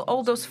cancel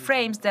all those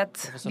frames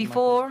that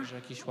before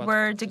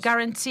were the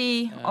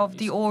guarantee of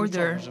the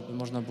order. żeby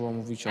można było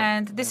mówić o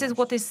And this is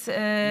what is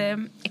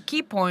a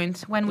key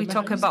point when we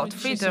talk about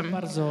freedom.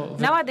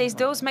 Nowadays,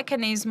 those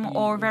mechanisms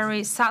are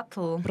very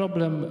subtle.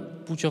 problem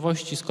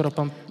płciowości, skoro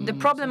pan The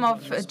problem of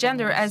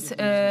gender, as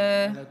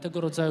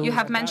tego rodzaju you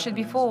have mentioned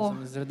before,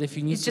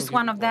 is just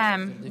one of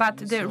them.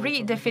 But the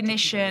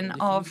redefinition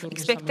of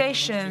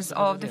expectations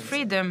of the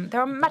freedom,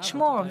 there are much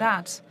more of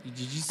that.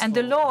 And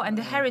the law and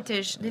the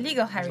heritage, the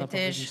legal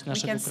heritage,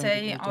 we can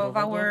say, of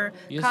our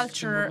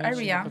culture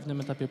area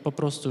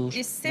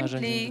is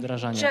simply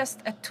just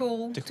a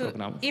tool to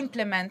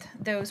implement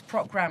those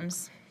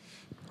programs.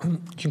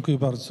 Dziękuję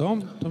bardzo.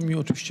 To mi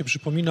oczywiście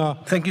przypomina.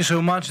 Thank you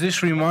so much.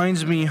 This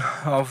reminds me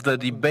of the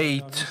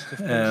debate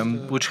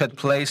which had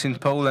place in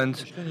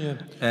Poland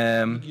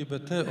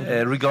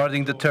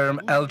regarding the term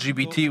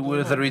LGBT,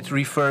 whether it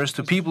refers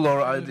to people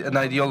or an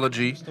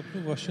ideology,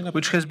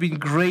 which has been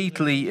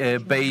greatly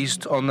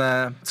based on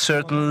a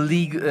certain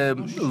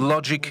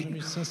logic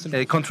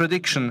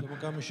contradiction.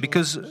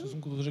 Because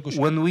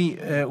when we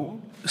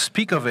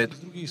speak of it,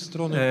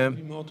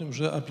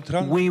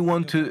 we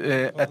want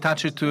to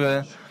attach it to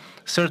a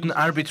certain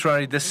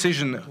arbitrary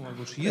decision,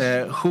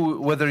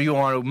 whether you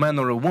are a man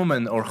or a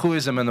woman, or who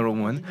is a man or a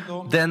woman.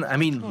 Then, I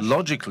mean,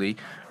 logically,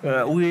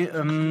 we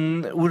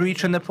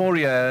reach an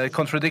aporia,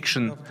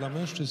 contradiction.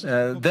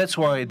 That's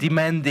why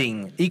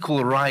demanding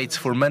equal rights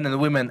for men and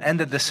women,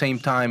 and at the same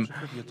time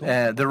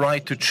the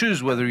right to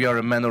choose whether you are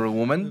a man or a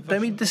woman, I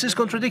mean, this is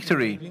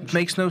contradictory. It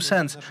makes no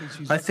sense.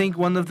 I think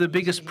one of the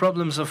biggest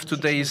problems of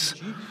today's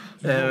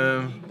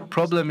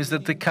problem is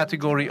that the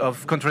category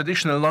of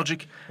contradictional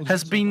logic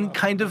has been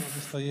kind of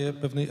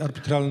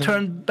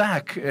turned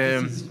back.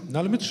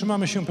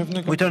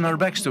 We turn our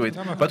backs to it,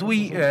 but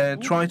we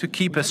try to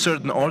keep a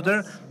certain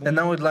order. And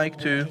now I'd like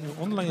to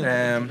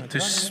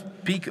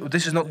speak.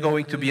 This is not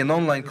going to be an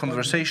online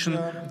conversation,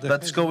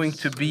 but it's going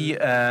to be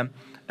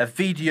a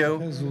video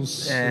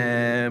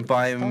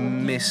by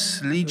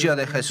Miss Lidia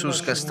de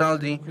Jesus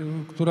Castaldi,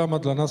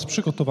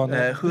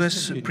 who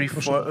has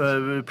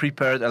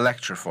prepared a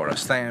lecture for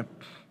us.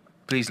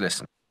 Please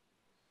listen.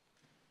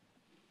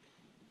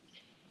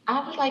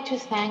 I would like to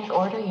thank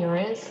Ordo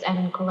Iuris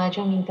and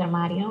Collegium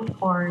Intermarium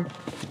for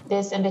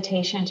this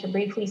invitation to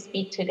briefly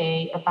speak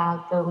today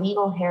about the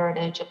legal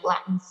heritage of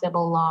Latin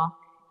civil law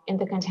in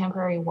the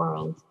contemporary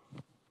world.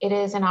 It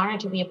is an honor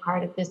to be a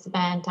part of this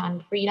event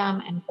on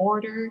freedom and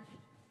order,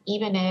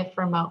 even if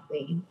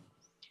remotely.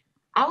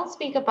 I will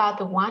speak about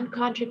the one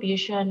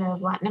contribution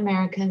of Latin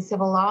American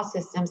civil law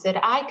systems that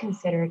I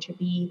consider to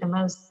be the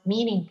most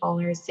meaningful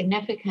or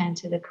significant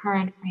to the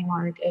current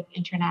framework of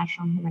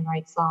international human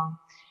rights law.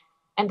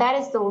 And that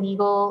is the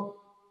legal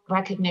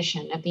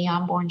recognition of the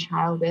unborn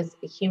child as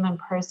a human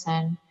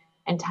person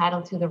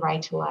entitled to the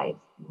right to life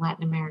in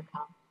Latin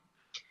America.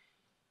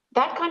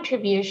 That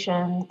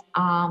contribution,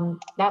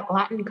 that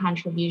Latin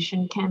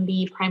contribution, can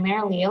be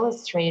primarily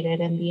illustrated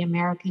in the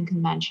American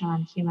Convention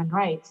on Human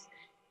Rights.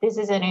 This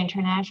is an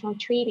international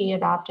treaty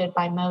adopted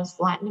by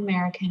most Latin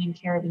American and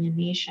Caribbean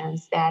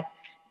nations that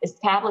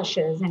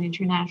establishes an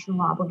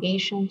international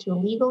obligation to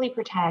legally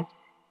protect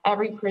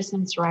every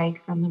person's right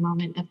from the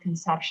moment of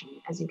conception,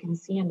 as you can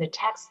see in the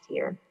text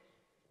here.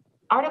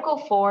 Article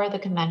 4 of the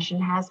Convention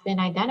has been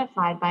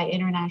identified by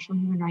international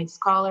human rights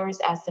scholars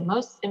as the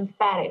most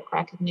emphatic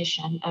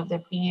recognition of the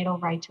prenatal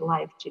right to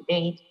life to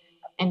date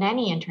in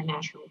any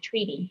international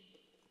treaty.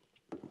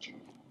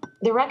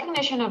 The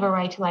recognition of a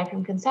right to life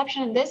from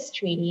conception in this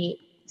treaty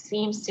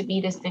seems to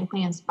be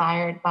distinctly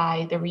inspired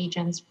by the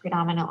region's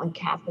predominantly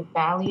Catholic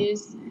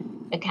values,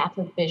 a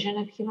Catholic vision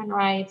of human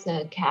rights,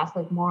 a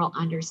Catholic moral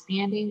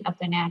understanding of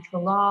the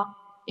natural law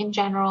in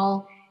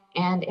general,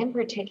 and in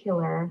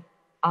particular,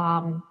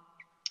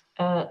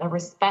 a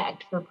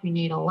respect for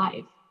prenatal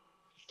life.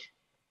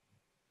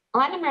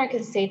 Latin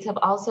American states have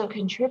also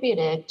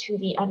contributed to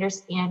the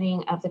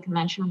understanding of the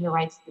Convention on the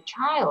Rights of the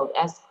Child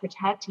as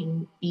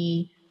protecting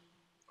the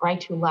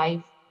right to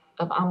life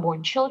of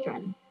unborn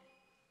children.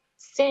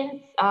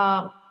 Since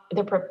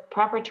the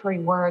preparatory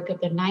work of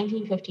the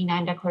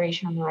 1959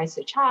 Declaration on the Rights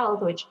of the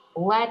Child, which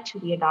led to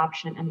the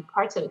adoption and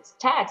parts of its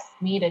text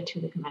made it to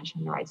the Convention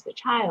on the Rights of the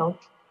Child,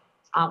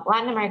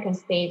 Latin American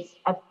states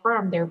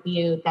affirmed their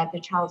view that the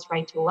child's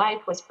right to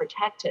life was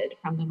protected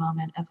from the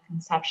moment of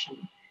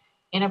conception.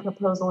 In a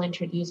proposal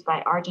introduced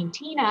by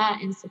Argentina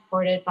and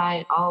supported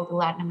by all the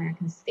Latin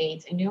American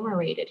states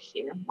enumerated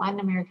here, Latin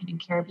American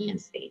and Caribbean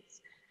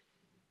states.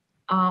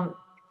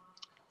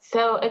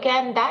 So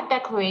again, that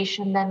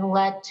declaration then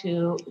led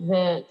to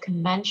the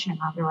Convention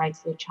on the Rights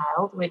of the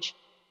Child, which,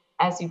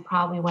 as you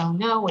probably well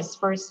know, was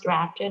first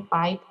drafted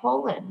by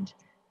Poland,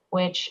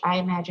 which I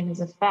imagine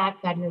is a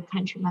fact that your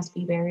country must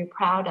be very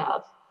proud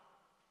of.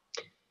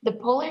 The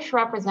Polish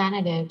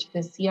representative to the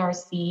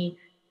CRC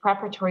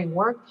Preparatory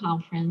Work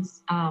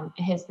Conference,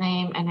 his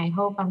name, and I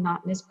hope I'm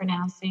not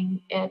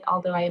mispronouncing it,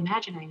 although I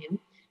imagine I am,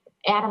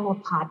 Adam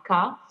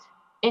Łopatka,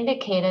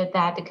 indicated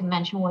that the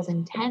convention was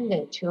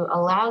intended to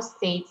allow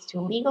states to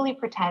legally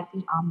protect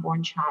the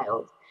unborn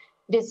child.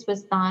 This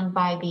was done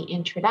by the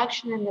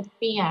introduction in the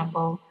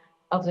preamble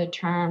of the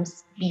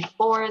terms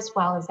before as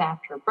well as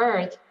after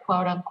birth,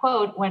 quote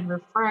unquote, when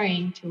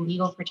referring to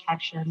legal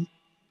protection,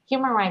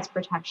 human rights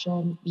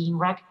protection being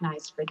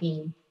recognized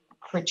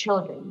for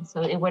children.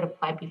 So it would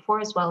apply before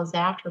as well as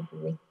after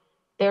birth,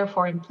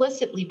 therefore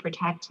implicitly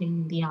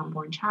protecting the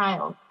unborn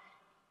child.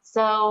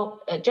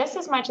 So just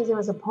as much as it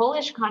was a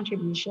Polish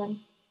contribution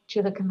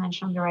to the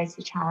Convention on the Rights of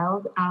the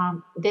Child.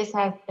 This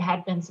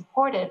had been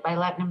supported by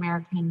Latin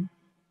American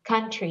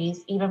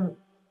countries even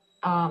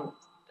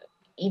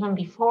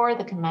before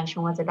the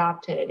convention was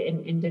adopted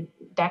in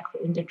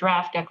the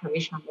draft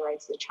Declaration on the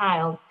Rights of the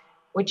Child,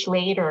 which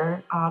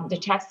later, the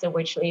text of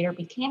which later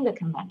became the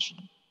convention.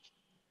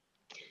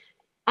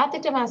 At the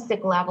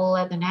domestic level,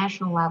 at the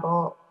national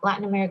level,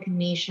 Latin American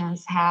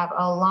nations have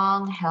a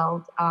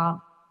long-held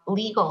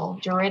legal,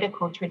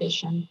 juridical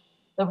tradition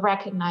of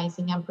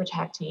recognizing and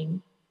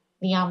protecting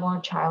the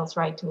unborn child's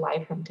right to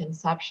life from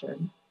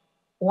conception,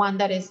 one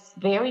that is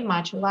very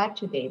much alive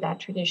today.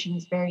 That tradition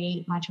is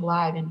very much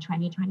alive in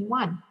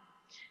 2021.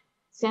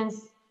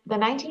 Since the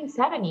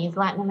 1970s,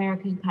 Latin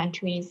American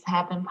countries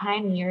have been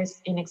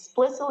pioneers in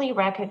explicitly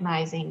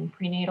recognizing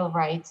prenatal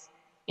rights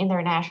in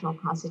their national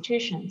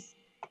constitutions.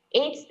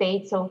 8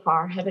 states so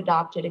far have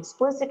adopted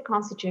explicit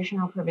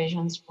constitutional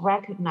provisions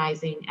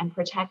recognizing and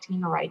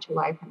protecting a right to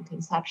life from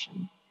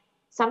conception,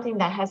 something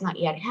that has not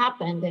yet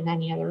happened in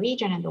any other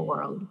region in the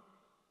world.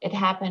 It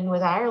happened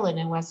with Ireland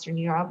in Western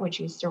Europe, which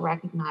used to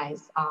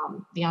recognize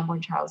the unborn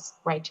child's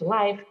right to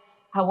life.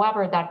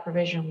 However, that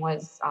provision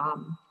was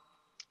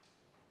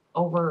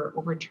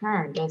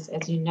overturned,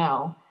 as you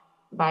know,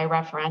 by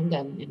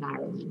referendum in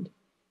Ireland.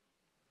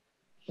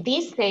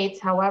 These states,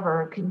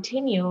 however,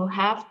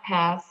 have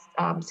passed,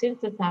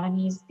 since the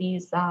 70s,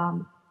 these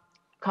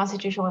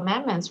constitutional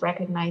amendments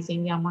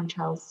recognizing the unborn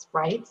child's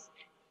rights,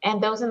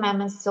 and those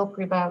amendments still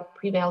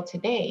prevail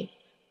today.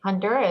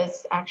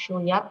 Honduras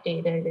actually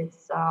updated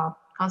its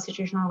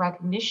constitutional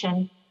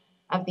recognition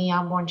of the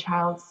unborn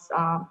child's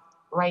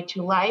right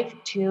to life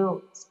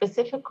to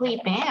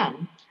specifically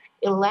ban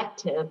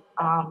elective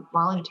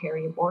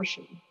voluntary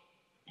abortion.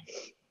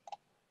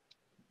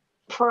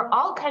 For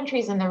all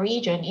countries in the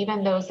region,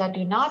 even those that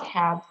do not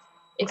have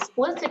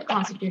explicit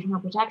constitutional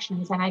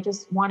protections, and I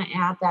just want to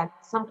add that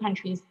some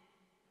countries,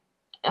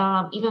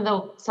 even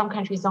though some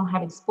countries don't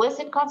have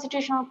explicit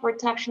constitutional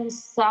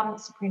protections, some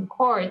Supreme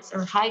Courts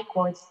or high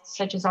courts,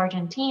 such as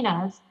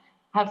Argentina's,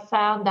 have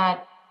found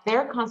that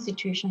their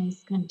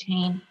constitutions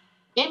contain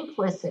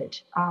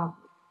implicit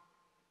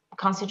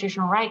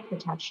constitutional right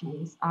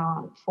protections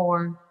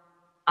for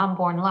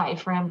unborn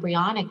life, for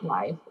embryonic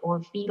life,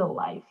 or fetal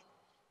life.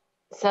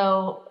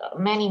 So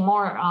many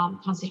more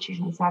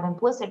constitutions have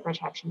implicit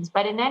protections,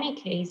 but in any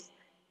case,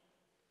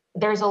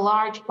 there's a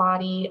large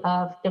body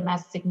of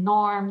domestic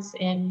norms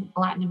in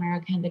Latin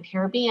America and the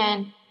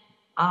Caribbean,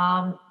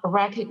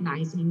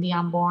 recognizing the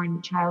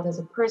unborn child as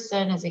a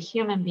person, as a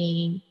human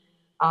being,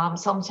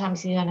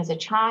 sometimes even as a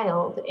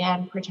child,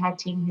 and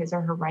protecting his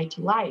or her right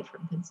to life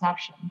from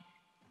conception.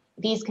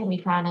 These can be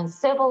found in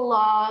civil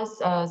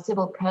laws,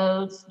 civil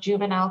codes,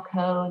 juvenile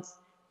codes,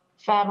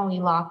 family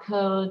law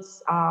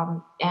codes,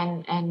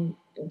 and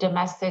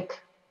domestic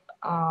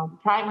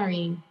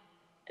primary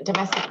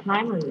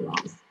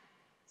laws.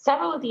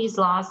 Several of these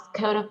laws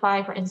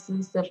codify, for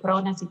instance, the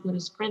pro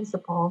nasciturus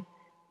principle,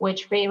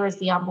 which favors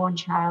the unborn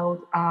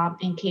child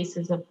in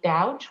cases of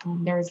doubt,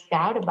 when there's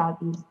doubt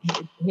about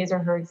his or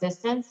her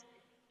existence,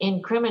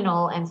 in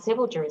criminal and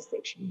civil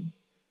jurisdiction.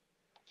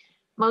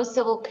 Most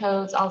civil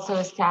codes also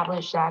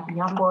establish that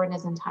the unborn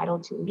is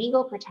entitled to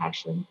legal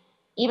protection,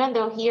 even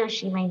though he or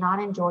she may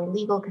not enjoy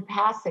legal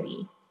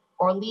capacity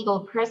or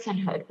legal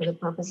personhood for the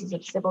purposes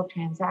of civil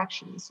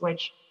transactions,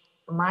 which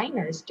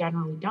minors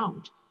generally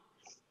don't.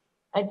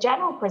 A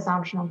general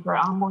presumption for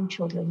unborn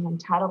children's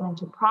entitlement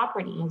to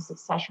property and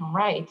succession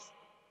rights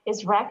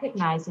is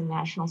recognized in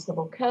national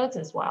civil codes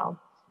as well,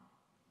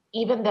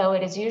 even though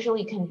it is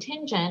usually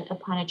contingent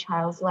upon a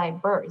child's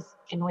live birth,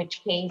 in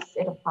which case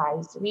it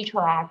applies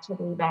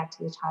retroactively back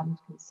to the time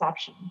of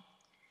conception.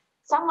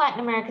 Some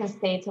Latin American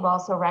states have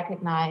also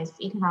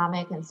recognized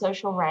economic and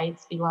social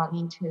rights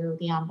belonging to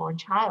the unborn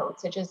child,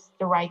 such as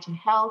the right to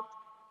health,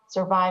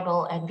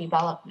 survival, and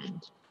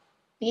development.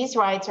 These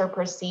rights are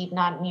perceived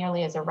not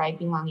merely as a right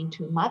belonging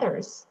to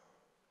mothers,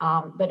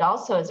 but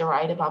also as a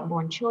right of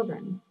unborn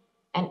children,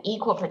 and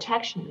equal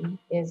protection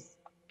is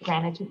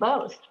granted to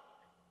both.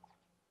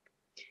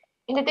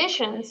 In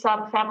addition,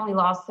 some family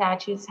law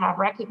statutes have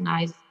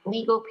recognized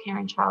legal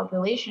parent-child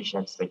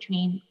relationships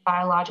between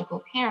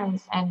biological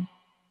parents and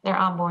their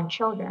unborn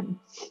children,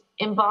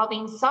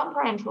 involving some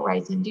parental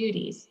rights and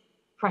duties.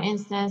 For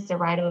instance, the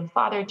right of a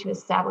father to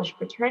establish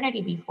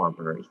paternity before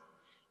birth,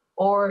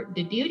 or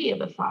the duty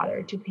of a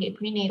father to pay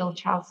prenatal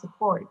child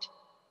support,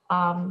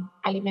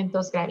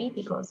 alimentos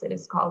gravíticos, it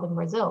is called in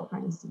Brazil, for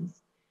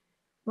instance.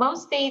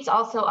 Most states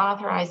also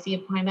authorize the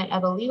appointment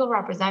of a legal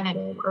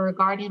representative or a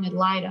guardian ad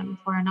litem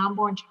for an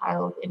unborn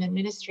child in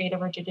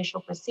administrative or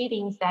judicial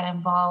proceedings that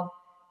involve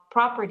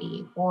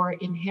property or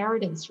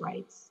inheritance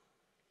rights.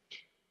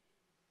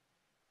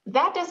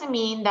 That doesn't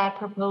mean that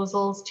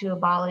proposals to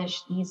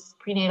abolish these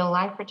prenatal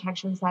life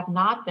protections have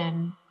not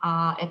been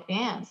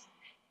advanced.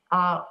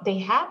 They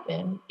have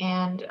been,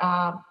 and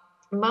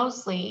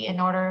mostly in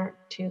order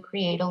to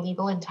create a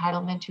legal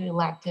entitlement to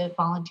elective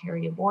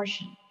voluntary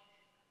abortion,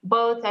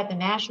 both at the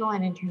national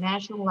and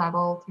international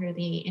level through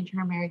the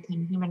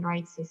Inter-American Human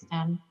Rights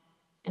System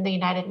and the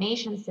United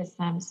Nations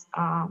systems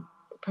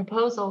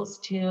proposals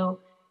to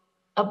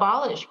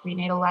abolish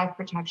prenatal life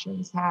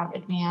protections have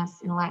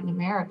advanced in Latin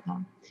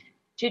America.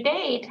 To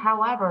date,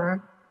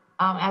 however,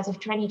 as of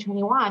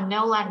 2021,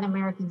 no Latin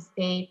American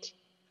state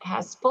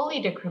has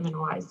fully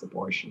decriminalized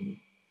abortion,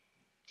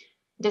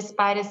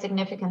 despite a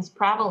significant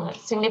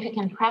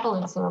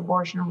prevalence of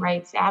abortion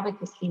rights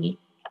advocacy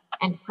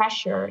and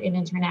pressure in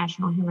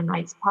international human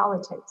rights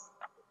politics.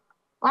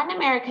 Latin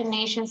American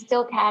nations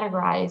still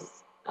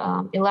categorize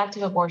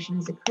elective abortion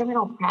as a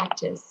criminal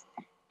practice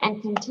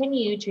and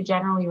continue to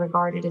generally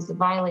regard it as a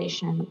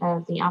violation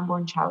of the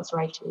unborn child's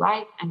right to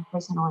life and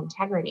personal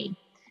integrity,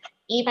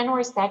 even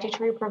where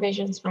statutory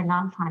provisions for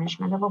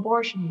non-punishment of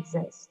abortion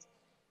exist.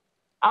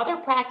 Other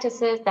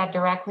practices that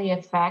directly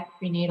affect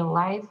prenatal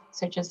life,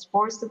 such as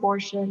forced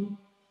abortion,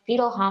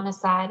 fetal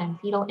homicide, and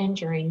fetal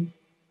injury,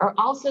 are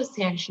also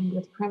sanctioned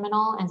with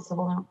criminal and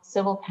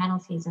civil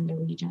penalties in the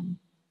region.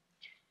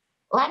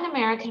 Latin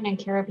American and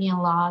Caribbean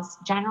laws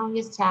generally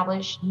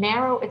establish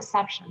narrow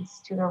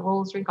exceptions to the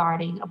rules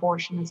regarding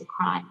abortion as a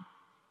crime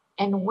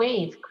and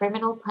waive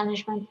criminal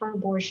punishment for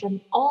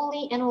abortion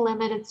only in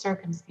limited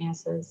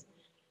circumstances,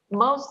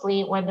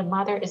 mostly when the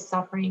mother is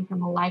suffering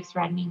from a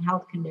life-threatening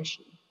health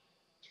condition.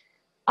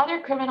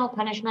 Other criminal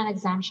punishment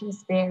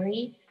exemptions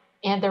vary,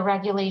 and the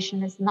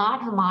regulation is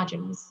not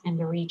homogeneous in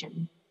the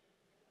region.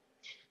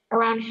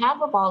 Around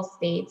half of all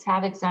states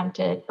have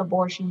exempted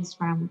abortions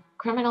from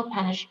criminal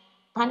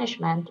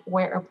punishment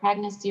where a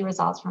pregnancy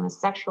results from a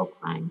sexual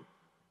crime,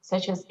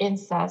 such as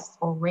incest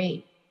or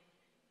rape.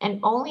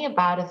 And only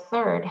about a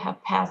third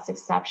have passed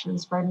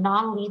exceptions for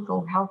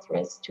non-lethal health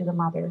risks to the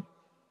mother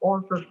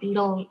or for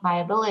fetal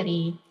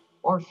viability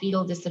or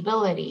fetal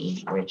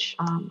disability, which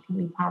can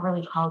be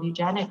properly called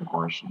eugenic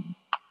abortion.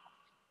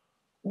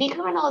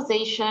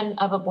 Decriminalization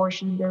of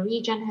abortion in the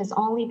region has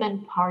only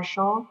been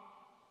partial.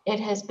 It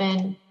has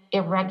been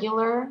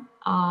irregular,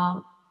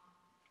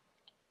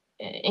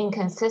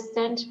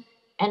 inconsistent,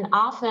 and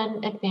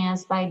often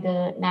advanced by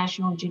the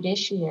national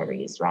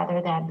judiciaries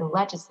rather than the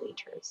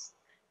legislatures.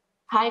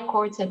 High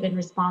courts have been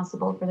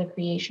responsible for the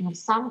creation of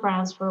some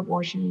grounds for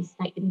abortion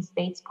in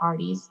states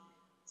parties,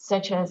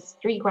 such as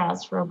 3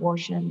 grounds for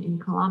abortion in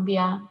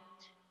Colombia,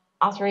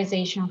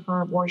 authorization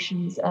for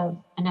abortions of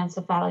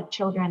anencephalic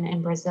children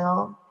in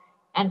Brazil,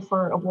 and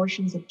for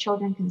abortions of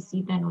children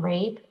conceived in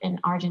rape in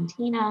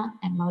Argentina,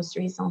 and most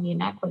recently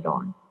in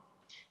Ecuador.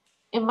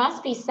 It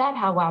must be said,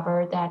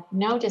 however, that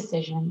no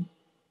decision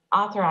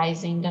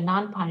authorizing the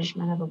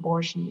non-punishment of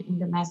abortion in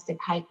domestic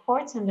high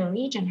courts in the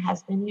region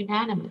has been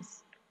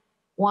unanimous.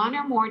 1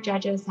 or more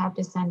judges have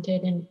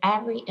dissented in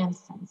every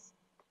instance,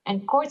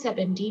 and courts have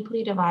been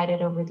deeply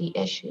divided over the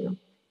issue,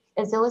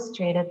 as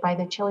illustrated by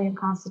the Chilean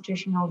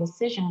constitutional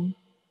decision,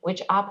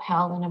 which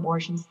upheld an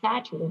abortion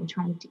statute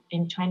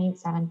in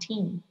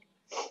 2017.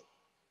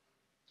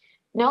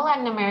 No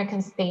Latin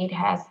American state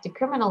has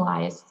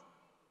decriminalized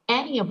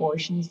any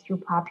abortions through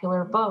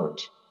popular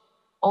vote.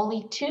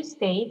 Only 2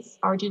 states,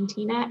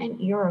 Argentina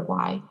and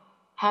Uruguay,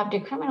 have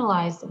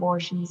decriminalized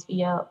abortions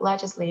via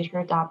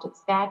legislature-adopted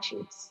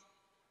statutes.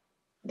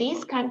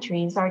 These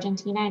countries,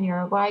 Argentina and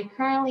Uruguay,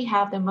 currently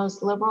have the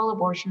most liberal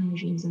abortion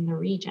regimes in the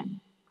region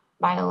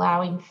by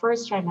allowing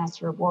first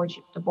trimester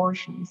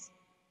abortions.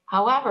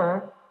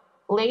 However,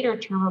 later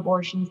term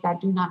abortions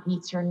that do not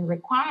meet certain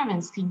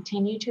requirements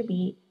continue to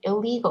be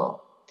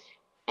illegal.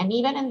 And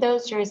even in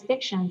those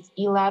jurisdictions,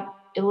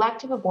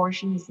 elective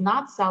abortion is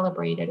not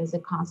celebrated as a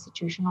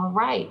constitutional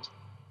right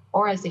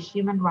or as a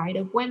human right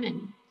of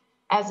women,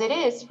 as it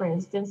is, for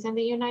instance, in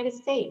the United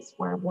States,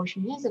 where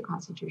abortion is a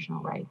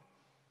constitutional right.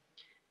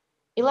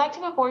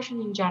 Elective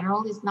abortion in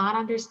general is not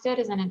understood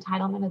as an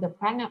entitlement of the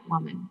pregnant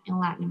woman in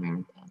Latin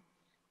America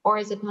or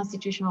as a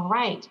constitutional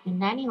right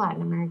in any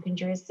Latin American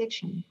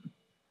jurisdiction.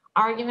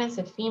 Arguments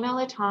of female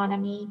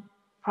autonomy,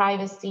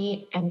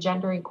 privacy, and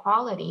gender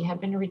equality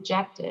have been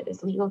rejected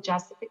as legal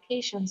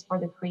justifications for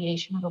the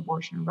creation of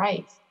abortion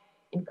rights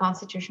in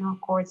constitutional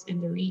courts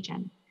in the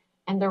region,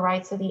 and the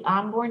rights of the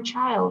unborn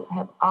child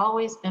have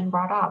always been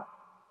brought up.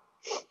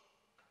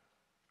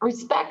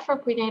 Respect for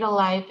prenatal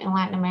life in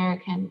Latin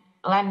America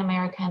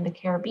and the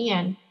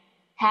Caribbean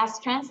has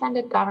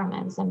transcended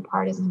governments and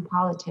partisan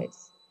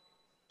politics.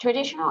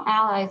 Traditional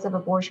allies of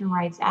abortion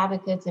rights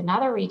advocates in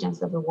other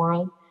regions of the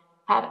world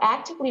have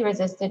actively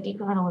resisted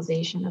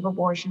decriminalization of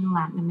abortion in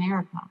Latin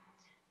America.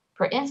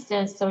 For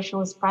instance,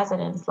 socialist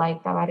presidents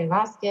like Tabaré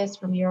Vázquez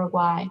from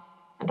Uruguay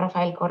and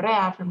Rafael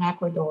Correa from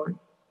Ecuador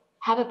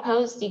have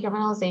opposed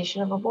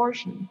decriminalization of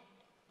abortion.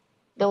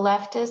 The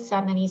leftist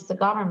Sandinista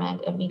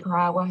government of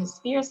Nicaragua has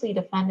fiercely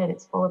defended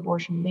its full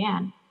abortion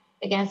ban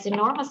against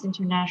enormous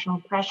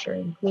international pressure,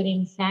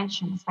 including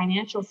sanctions,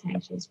 financial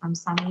sanctions from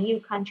some EU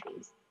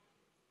countries.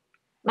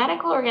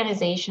 Medical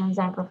organizations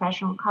and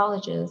professional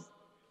colleges,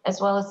 as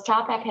well as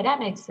top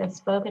academics, have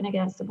spoken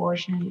against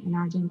abortion in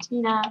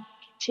Argentina,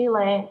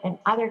 Chile, and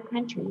other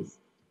countries,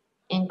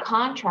 in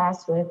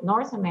contrast with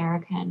North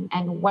American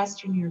and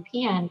Western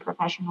European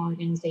professional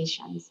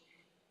organizations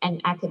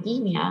and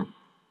academia,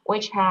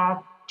 which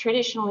have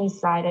traditionally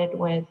sided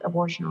with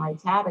abortion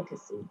rights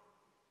advocacy.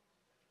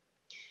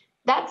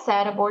 That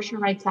said, abortion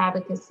rights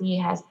advocacy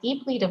has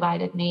deeply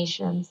divided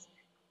nations,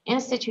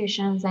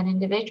 institutions, and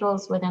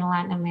individuals within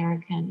Latin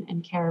American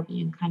and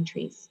Caribbean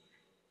countries,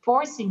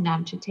 forcing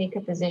them to take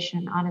a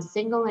position on a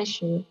single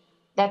issue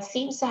that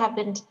seems to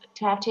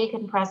have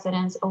taken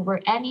precedence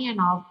over any and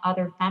all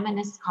other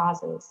feminist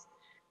causes,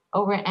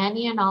 over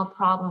any and all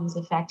problems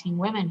affecting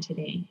women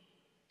today,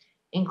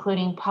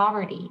 including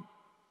poverty.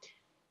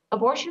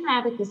 Abortion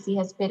advocacy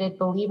has pitted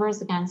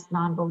believers against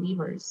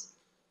non-believers,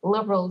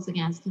 liberals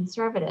against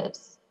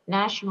conservatives,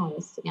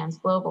 nationalists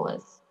against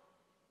globalists.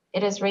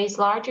 It has raised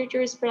larger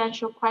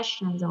jurisprudential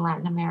questions in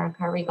Latin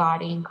America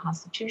regarding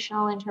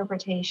constitutional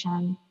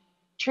interpretation,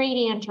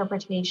 treaty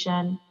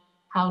interpretation,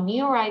 how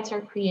new rights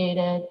are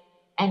created,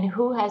 and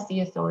who has the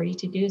authority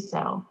to do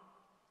so.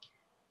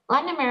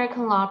 Latin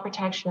American law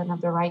protection of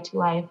the right to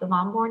life of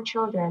unborn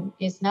children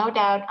is no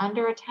doubt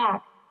under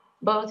attack,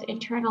 both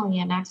internally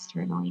and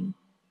externally.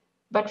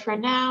 But for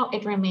now,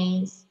 it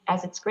remains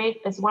as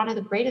one of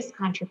the greatest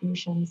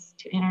contributions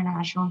to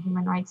international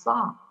human rights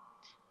law.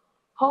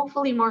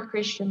 Hopefully, more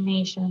Christian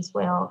nations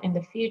will, in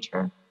the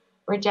future,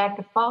 reject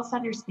a false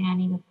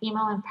understanding of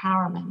female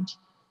empowerment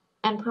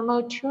and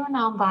promote true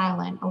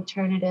nonviolent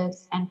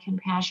alternatives and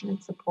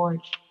compassionate support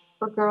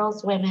for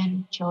girls,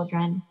 women,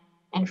 children,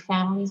 and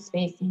families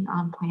facing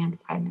unplanned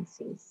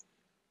pregnancies.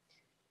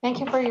 Thank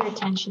you for your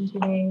attention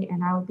today,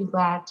 and I would be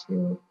glad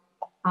to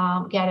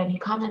get any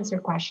comments or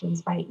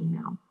questions by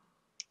email.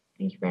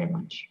 Thank you very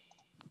much.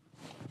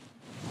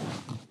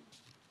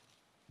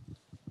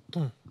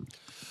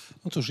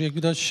 No cóż, jak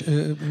widać,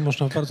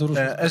 można w bardzo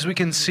różny As we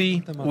can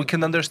see, we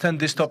can understand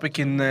this topic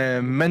in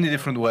many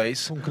different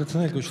ways,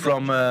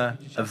 from a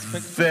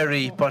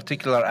very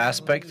particular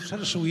aspect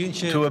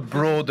to a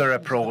broader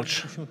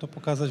approach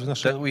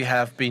that we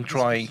have been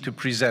trying to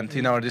present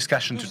in our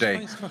discussion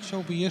today.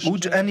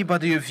 Would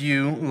anybody of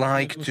you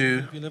like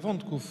to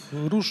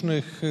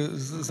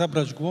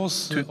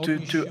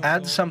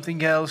add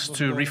something else,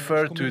 to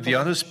refer to the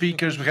other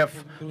speakers? We have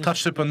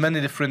touched upon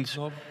many different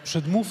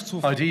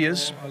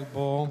ideas.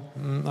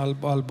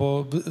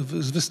 Albo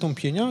z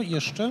wystąpienia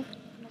jeszcze?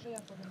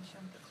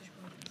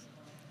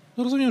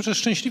 No rozumiem, że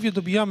szczęśliwie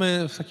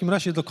dobijamy w takim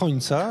razie do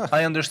końca.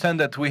 I understand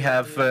that we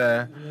have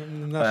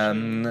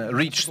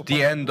reached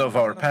the end of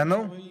our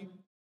panel.